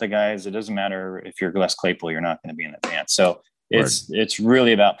don't gel with the guys, it doesn't matter if you're Les Claypool, you're not going to be in the band. So it's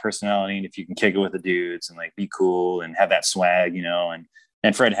really about personality, and if you can kick it with the dudes and like be cool and have that swag, you know.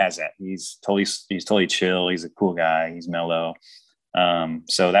 And Fred has that. He's totally chill. He's a cool guy. He's mellow.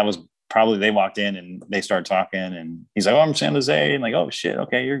 So that was probably they walked in and they started talking, and he's like, "Oh, I'm from San Jose," and like, "Oh shit,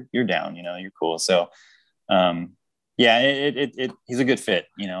 okay, you're down, you know, you're cool." So, yeah, he's a good fit,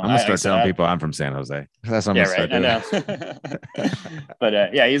 you know. I'm gonna start telling people I'm from San Jose. That's what I'm gonna start doing. I know.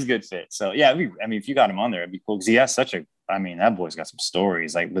 But yeah, he's a good fit. So yeah, I mean, if you got him on there, it'd be cool because he has that boy's got some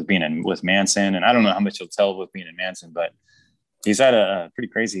stories, like with being with Manson, and I don't know how much he'll tell with being in Manson, but he's had a pretty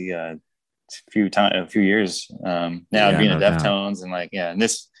crazy few years now, being in Deftones and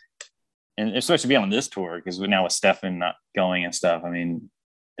and especially being on this tour, because now with Stefan not going and stuff, I mean,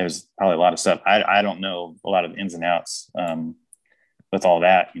 there's probably a lot of stuff I don't know a lot of ins and outs with all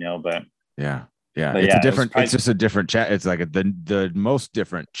that, you know, but it's just a different chat. It's like the most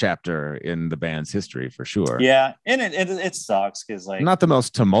different chapter in the band's history for sure. Yeah, and it sucks because like not the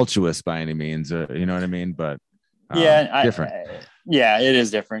most tumultuous by any means, you know what I mean, but different. It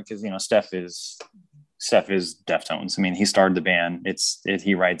is different because, you know, Steph is Deftones. I mean, he started the band.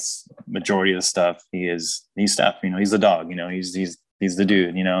 He writes majority of the stuff. He's Steph, you know, he's the dog, you know, he's the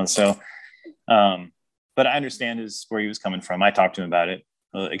dude, you know. So but I understand where he was coming from. I talked to him about it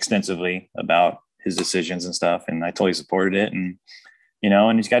extensively, about his decisions and stuff, and I totally supported it. And, you know,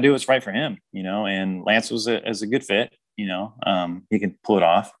 and he's got to do what's right for him, you know, and Lance was a good fit, you know. He can pull it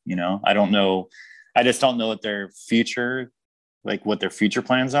off, you know. I just don't know what their future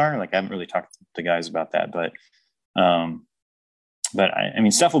plans are. Like, I haven't really talked to the guys about that, but I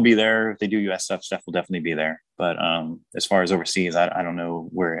mean, Steph will be there. If they do US stuff, Steph will definitely be there. But as far as overseas, I don't know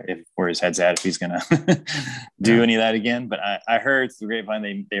where his head's at, if he's going to do any of that again. But I heard through the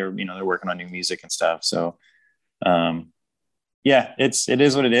grapevine, they're working on new music and stuff. So yeah, it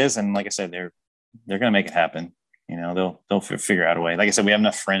is what it is. And like I said, they're going to make it happen. You know, they'll figure out a way. Like I said, we have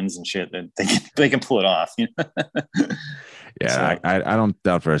enough friends and shit that they can pull it off. You know? Yeah, so. I don't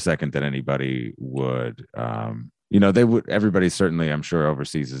doubt for a second that anybody would. You know, they would. Everybody certainly, I'm sure,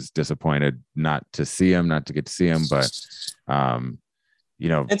 overseas is disappointed not to see him, not to get to see him. But you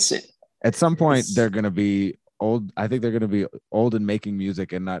know, at some point they're going to be old. I think they're going to be old and making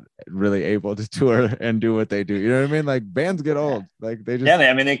music and not really able to tour and do what they do. You know what I mean? Like, bands get old. Like, they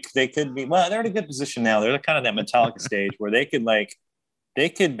just they could be. Well, they're in a good position now. They're kind of that Metallica stage where they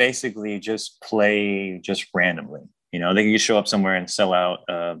could basically just play just randomly. You know, they could show up somewhere and sell out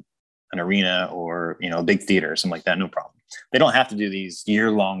an arena or, you know, a big theater or something like that. No problem. They don't have to do these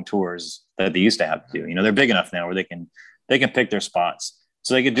year-long tours that they used to have to do. You know, they're big enough now where they can pick their spots.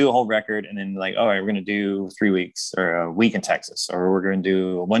 So they could do a whole record and then like, all right, we're going to do 3 weeks or a week in Texas, or we're going to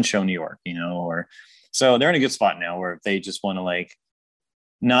do one show in New York, you know, or so they're in a good spot now where if they just want to like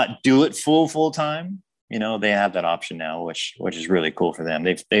not do it full time, you know, they have that option now, which is really cool for them.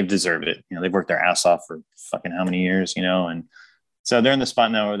 They've deserved it. You know, they've worked their ass off for fucking how many years, you know, and so they're in the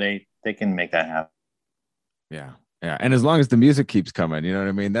spot now where they can make that happen. Yeah. Yeah. And as long as the music keeps coming, you know what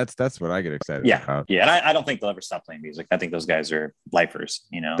I mean? That's what I get excited about. Yeah. And I don't think they'll ever stop playing music. I think those guys are lifers,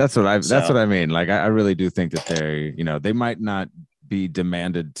 you know? That's what I mean. Like, I really do think that they might not be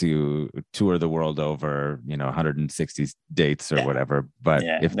demanded to tour the world over, you know, 160 dates or whatever. But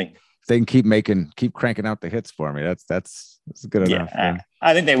if they can keep cranking out the hits for me, that's good enough.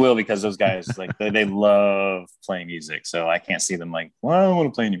 I think they will, because those guys, like, they make playing music. So I can't see them like, well, I don't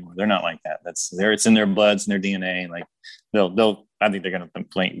want to play anymore. They're not like that. It's in their bloods and their DNA. Like I think they're going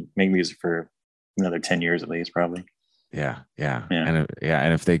to make music for another 10 years at least, probably. Yeah. And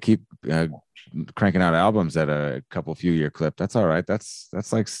if they keep cranking out albums at a few year clip, that's all right. That's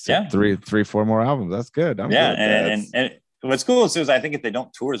like 3-4 more albums. That's good. And what's cool is I think if they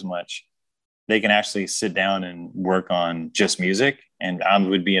don't tour as much, they can actually sit down and work on just music. And I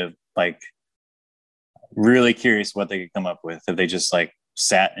would be really curious what they could come up with if they just like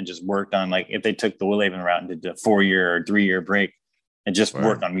sat and just worked on, like, if they took the Willhaven route and did a 4-year or 3-year break and just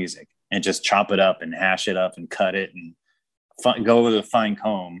worked on music and just chop it up and hash it up and cut it and go with a fine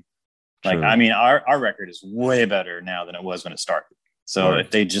comb. Like, I mean, our record is way better now than it was when it started. So if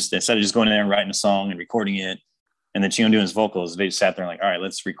they just, instead of just going in there and writing a song and recording it, and then Chino doing his vocals, they just sat there and like, all right,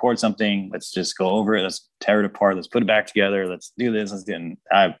 let's record something. Let's just go over it. Let's tear it apart. Let's put it back together. Let's do this. Let's do it.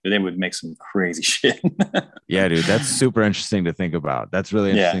 And they would make some crazy shit. Yeah, dude, that's super interesting to think about. That's really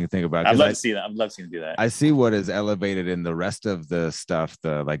interesting to think about. I'd love to see that. I'd love to see them do that. I see what is elevated in the rest of the stuff,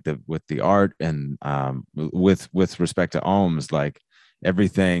 with the art and with respect to Ohms, like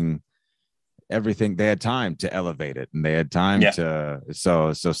everything they had time to elevate it, and they had time to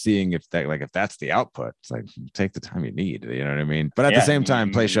so seeing if that's the output, it's like, take the time you need, you know what I mean? But at the same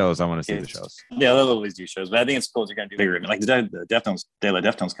time, play shows. I want to see the shows. Yeah, they'll always do shows, but I think it's cool. You're going to do bigger, like the Deftones, De La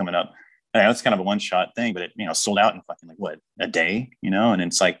Deftones coming up. That's kind of a one-shot thing, but it, you know, sold out in fucking a day, you know, and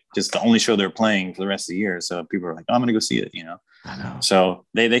it's like just the only show they're playing for the rest of the year. So people are like, oh, I'm going to go see it, you know? I know. So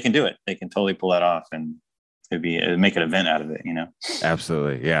they can do it. They can totally pull that off, and it'd make an event out of it, you know?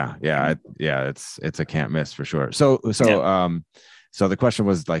 Absolutely. Yeah. It's a can't miss for sure. So the question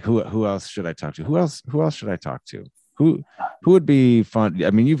was like, who else should I talk to? Who else should I talk to? Who would be fun?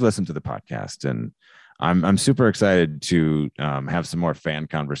 I mean, you've listened to the podcast, and I'm super excited to have some more fan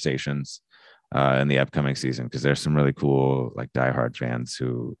conversations in the upcoming season, because there's some really cool, like, diehard fans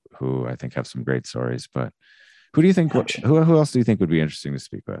who I think have some great stories. But who do you think? Who else do you think would be interesting to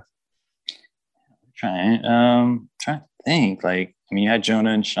speak with? Trying to think. Like, I mean, you had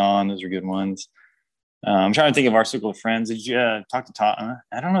Jonah and Sean; those are good ones. I'm trying to think of our circle of friends. Did you talk to Todd?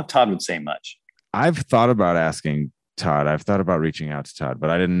 I don't know if Todd would say much. I've thought about asking Todd. I've thought about reaching out to Todd, but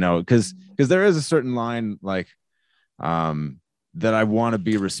I didn't know, because there is a certain line, like, that I want to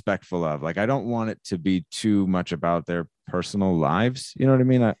be respectful of. Like, I don't want it to be too much about their personal lives. You know what I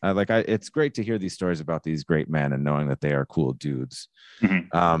mean? It's great to hear these stories about these great men and knowing that they are cool dudes.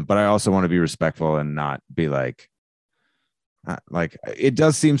 Mm-hmm. But I also want to be respectful and not be like it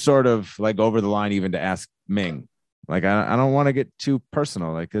does seem sort of like over the line even to ask Ming. Like, I don't want to get too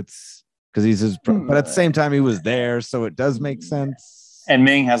personal. Like, it's because he's but at the same time he was there, so it does make sense. And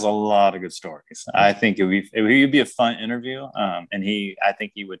Ming has a lot of good stories. I think it would be a fun interview. And I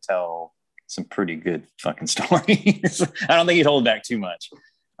think he would tell some pretty good fucking stories. I don't think he'd hold back too much.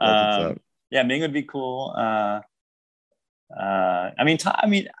 Ming would be cool.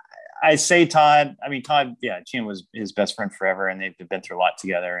 I say Todd. I mean, Todd, Chino was his best friend forever, and they've been through a lot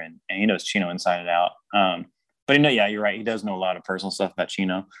together, and he knows Chino inside and out. But you're right. He does know a lot of personal stuff about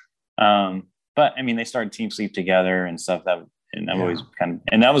Chino. But I mean, they started Team Sleep together and stuff that's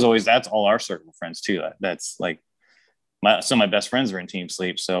all our circle of friends too. That's like some of my best friends are in Team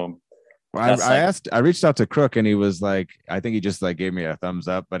Sleep. So I reached out to Crook, and he was like, I think he just like gave me a thumbs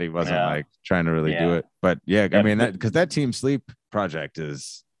up, but he wasn't like trying to really do it. But I mean, because that Team Sleep project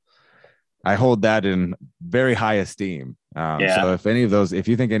I hold that in very high esteem. So if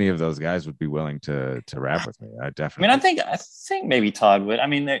you think any of those guys would be willing to rap with me, I definitely. I mean, I think maybe Todd would. I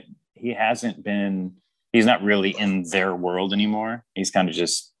mean, he's not really in their world anymore. He's kind of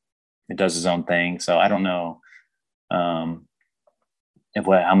just does his own thing. So I don't know how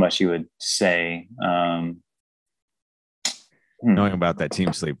much he would say. Knowing about that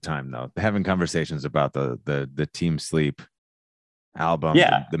Team Sleep time, though, having conversations about the Team Sleep album,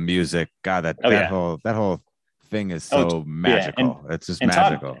 the music, God, that whole thing is so magical. It's just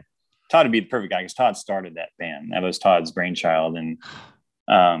magical. Todd would be the perfect guy, because Todd started that band. That was Todd's brainchild, and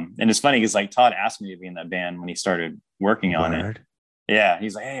it's funny because like Todd asked me to be in that band when he started working on it. Yeah,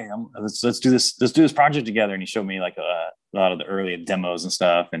 he's like, hey, let's do this project together, and he showed me like a lot of the early demos and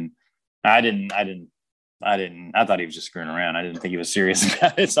stuff, and I thought he was just screwing around. I didn't think he was serious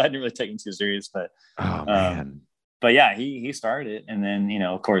about it, so I didn't really take him too serious. But but yeah, he started it, and then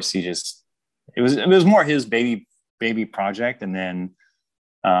of course it was more his baby project, and then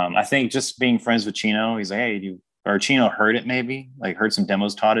I think just being friends with Chino, he's like, hey, Chino heard it, maybe like heard some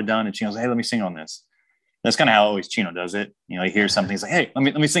demos Todd had done, and Chino's like, hey, let me sing on this. That's kind of how always Chino does it. He hears something, he's like, hey,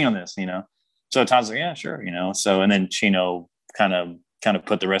 let me sing on this. So Todd's like, yeah, sure. So and then Chino kind of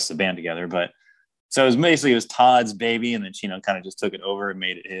put the rest of the band together, but. So it was Todd's baby, and then Chino kind of just took it over and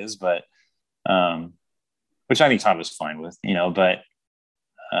made it his, but which I think Todd was fine with, but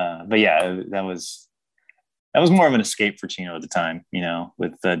yeah, that was more of an escape for Chino at the time,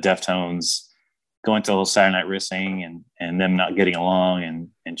 with the Deftones going to a little Saturday Night Wrestling and them not getting along,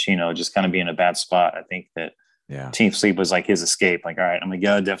 and Chino just kind of being in a bad spot. I think that Team Sleep was like his escape. Like, all right, I'm gonna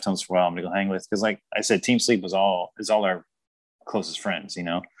go to Deftones for a while. I'm gonna go hang with, because like I said, Team Sleep is all our closest friends,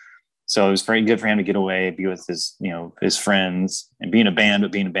 So it was very good for him to get away, be with his, his friends, and be in a band,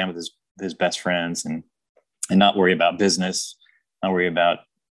 but being in a band with his best friends, and not worry about business, not worry about,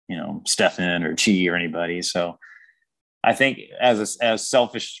 Stefan or Chi or anybody. So I think as a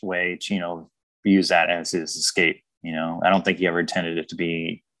selfish way, Chino used that as his escape. I don't think he ever intended it to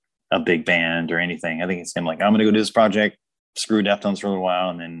be a big band or anything. I think it's him like, I'm going to go do this project, screw Deftones for a little while.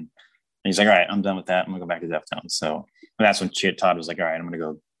 And then he's like, all right, I'm done with that. I'm gonna go back to Deftones. So that's when Todd was like, all right, I'm going to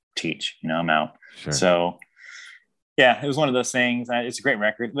go teach, I'm out. Sure. So yeah, it was one of those things. It's a great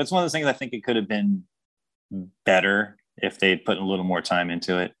record, but it's one of those things I think it could have been better if they'd put a little more time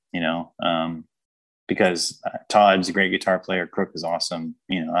into it, because Todd's a great guitar player. Crook is awesome.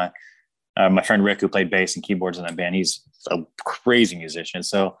 My friend Rick, who played bass and keyboards in that band, he's a crazy musician.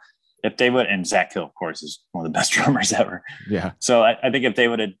 So if they would, and Zach Hill, of course, is one of the best drummers ever. Yeah. So I think if they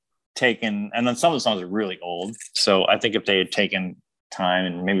would have taken, and then some of the songs are really old. So I think if they had taken time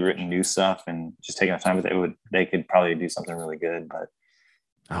and maybe written new stuff and just taking the time with it, they could probably do something really good. But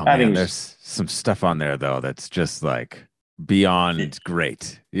I think there's some stuff on there though that's just like beyond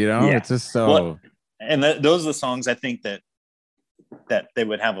great. It's just so. Well, and those are the songs I think that they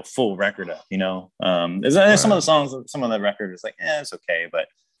would have a full record of. There's some of the songs, some of the record is like, it's okay, but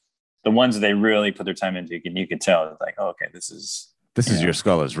the ones that they really put their time into, you can tell it's like, oh, okay, this is Your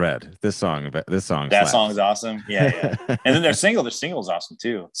Skull Is Red. This song song's awesome. Yeah. And then their single's awesome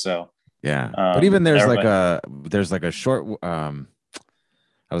too. So yeah, but even there's like a short.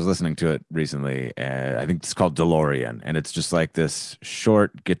 I was listening to it recently. I think it's called DeLorean, and it's just like this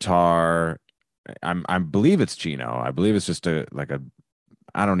short guitar. I believe it's Chino. I believe it's just I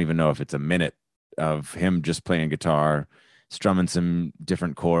don't even know if it's a minute of him just playing guitar, strumming some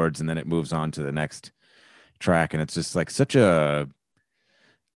different chords, and then it moves on to the next track. And it's just like such a,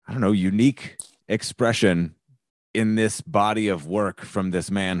 I don't know, unique expression in this body of work from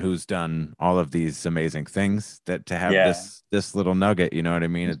this man who's done all of these amazing things, that to have this little nugget, you know what I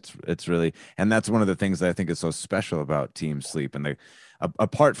mean? It's really, and that's one of the things that I think is so special about Team Sleep. And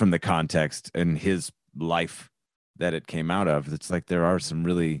apart from the context and his life that it came out of, it's like there are some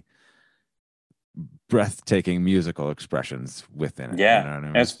really breathtaking musical expressions within it. Yeah. You know what I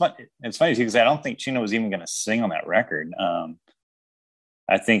mean? It's funny too, because I don't think Chino was even going to sing on that record.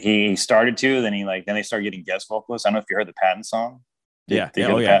 I think he started to, then they started getting guest vocalists. I don't know if you heard the Patton song. Yeah.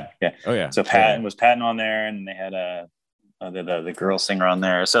 Oh yeah. So Patton was Patton on there, and they had the girl singer on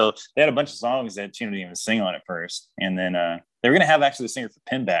there. So they had a bunch of songs that Chino didn't even sing on at first. And then they were going to have actually the singer for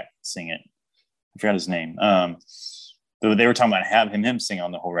Pinback sing it. I forgot his name. They were talking about having him sing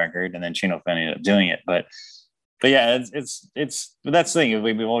on the whole record, and then Chino ended up doing it. But yeah, but that's the thing.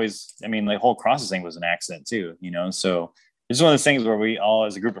 We've always, the whole Crosses thing was an accident too, so it's one of those things where we all,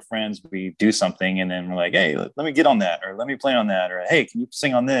 as a group of friends, we do something and then we're like, hey, let me get on that, or let me play on that, or hey, can you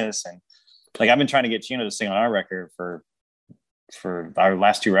sing on this? And I've been trying to get Chino to sing on our record for our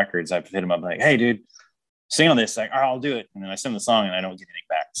last two records. I've hit him up like, hey dude, sing on this. Like, all right, I'll do it. And then I send the song and I don't get anything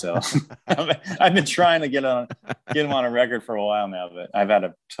back. So I've been trying to get him on a record for a while now, but I've had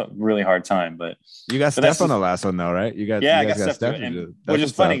a really hard time. But you got Steph on the last one though, right? I got Steph. Which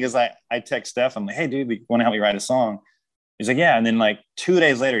is funny because I text Steph. I'm like, hey dude, you want to help me write a song? He's like, yeah. And then 2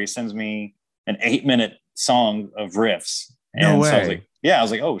 days later, he sends me an 8-minute song of riffs. And no way. So I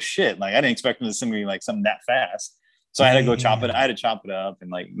was like, oh shit. I didn't expect him to send me something that fast. So I had to go chop it. I had to chop it up and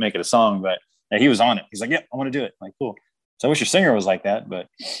make it a song, but he was on it. He's like, yeah, I want to do it. I'm like, cool. So I wish your singer was like that, but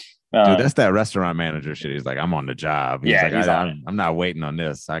dude, that's that restaurant manager shit. He's like, I'm on the job. I'm not waiting on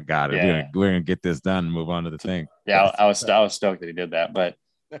this. I got it. Yeah. We're gonna get this done and move on to the thing. Yeah, I was stoked that he did that, but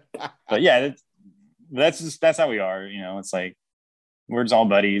yeah, that's how we are. It's like we're just all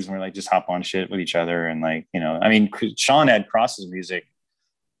buddies, and we're just hop on shit with each other, and Sean had Cross's music.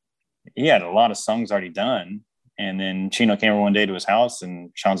 He had a lot of songs already done. And then Chino came over one day to his house, and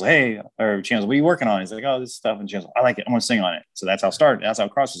Sean's like, hey, or Chino's like, what are you working on? He's like, oh, this stuff. And Chino's like, I like it. I want to sing on it. So that's how it started. That's how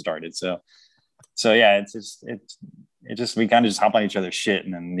Crosses started. So yeah, it's just, we kind of just hop on each other's shit.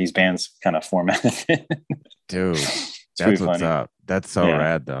 And then these bands kind of formatted it. Dude, that's what's up. That's so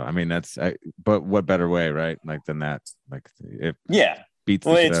rad though. But what better way, right? Than that, it beats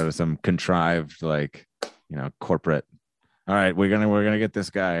the shit out of some contrived, corporate. All right, we're gonna get this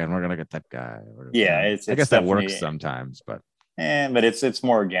guy and we're gonna get that guy. Yeah, I guess that works sometimes, but it's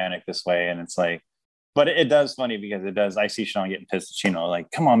more organic this way, and it's but it does funny because it does. I see Sean getting pissed at Chino,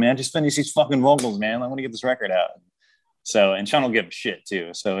 come on, man, just finish these fucking vocals, man. I want to get this record out. So, and Sean will give him shit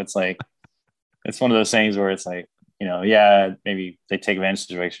too. So it's it's one of those things where it's maybe they take advantage of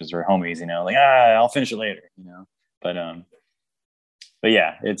situations where homies, I'll finish it later, But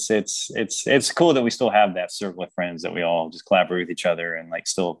yeah, it's cool that we still have that circle of friends that we all just collaborate with each other and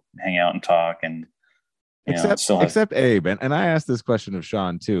still hang out and talk and except Abe. And I asked this question of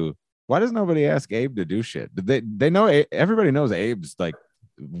Sean too. Why does nobody ask Abe to do shit? They know everybody knows Abe's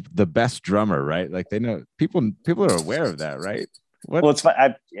the best drummer, right? They know people are aware of that, right? Well, it's fun.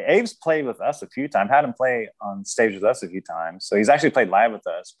 Abe's played with us a few times. Had him play on stage with us a few times. So he's actually played live with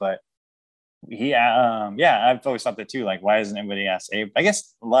us, but I've always thought that too. Why doesn't anybody ask Abe? I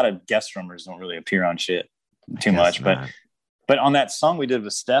guess a lot of guest drummers don't really appear on shit too much, but on that song we did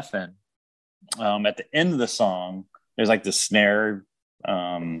with Stefan, at the end of the song, there's the snare,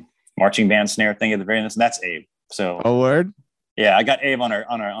 marching band snare thing at the very end, and that's Abe. So, oh word, yeah, I got Abe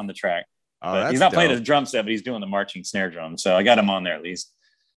on the track. Oh, he's not playing the drum set, but he's doing the marching snare drum. So I got him on there at least.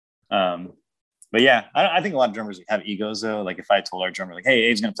 But yeah, I think a lot of drummers have egos though. If I told our drummer, hey,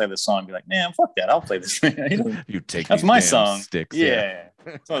 Abe's gonna play this song, I'd be like, man, fuck that, I'll play this. You take that's my song. Sticks, yeah.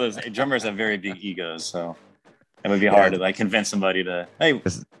 Some of those drummers have very big egos. So It would be hard to like convince somebody to, hey,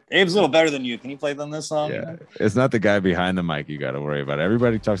 Abe's a little better than you. Can you play them this song? Yeah, it's not the guy behind the mic you got to worry about.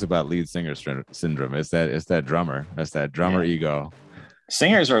 Everybody talks about lead singer syndrome. It's that drummer. That's that drummer ego.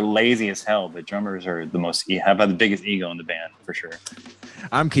 Singers are lazy as hell, but drummers are have the biggest ego in the band for sure.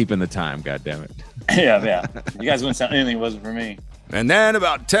 I'm keeping the time. God damn it. Yeah. You guys wouldn't sound anything if it wasn't for me. And then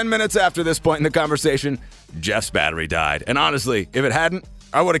about 10 minutes after this point in the conversation, Jeff's battery died. And honestly, if it hadn't,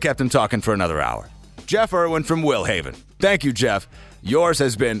 I would have kept him talking for another hour. Jeff Irwin from Will Haven. Thank you, Jeff. Yours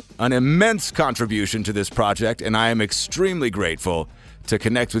has been an immense contribution to this project, and I am extremely grateful to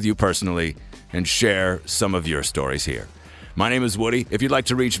connect with you personally and share some of your stories here. My name is Woody. If you'd like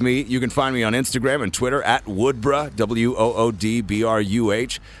to reach me, you can find me on Instagram and Twitter at Woodbruh,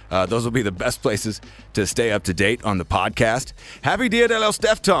 WOODBRUH. Those will be the best places to stay up to date on the podcast. Happy Dia de los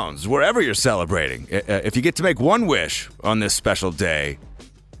Deftones, wherever you're celebrating. If you get to make one wish on this special day,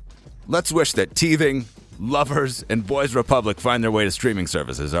 let's wish that Teething, Lovers, and Boys Republic find their way to streaming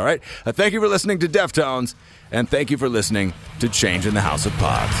services, all right? Thank you for listening to Deftones, and thank you for listening to Change in the House of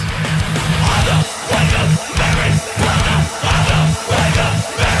Pods.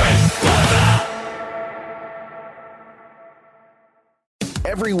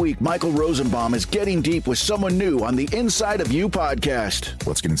 Every week, Michael Rosenbaum is getting deep with someone new on the Inside of You podcast.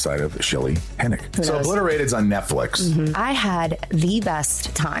 Let's get inside of Shelly Hennick. So Obliterated's on Netflix. Mm-hmm. I had the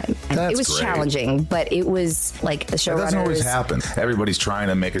best time. That's it was great. Challenging, but it was like the showrunners. That doesn't always happen. Everybody's trying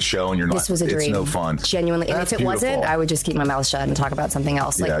to make a show and you're not. This was a dream. It's no fun. Genuinely. And That's if it wasn't, beautiful. I would just keep my mouth shut and talk about something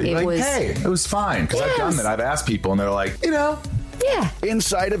else. Hey, it was fine. Because I've done that. I've asked people and they're like, Yeah.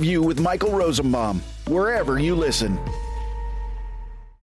 Inside of You with Michael Rosenbaum, wherever you listen.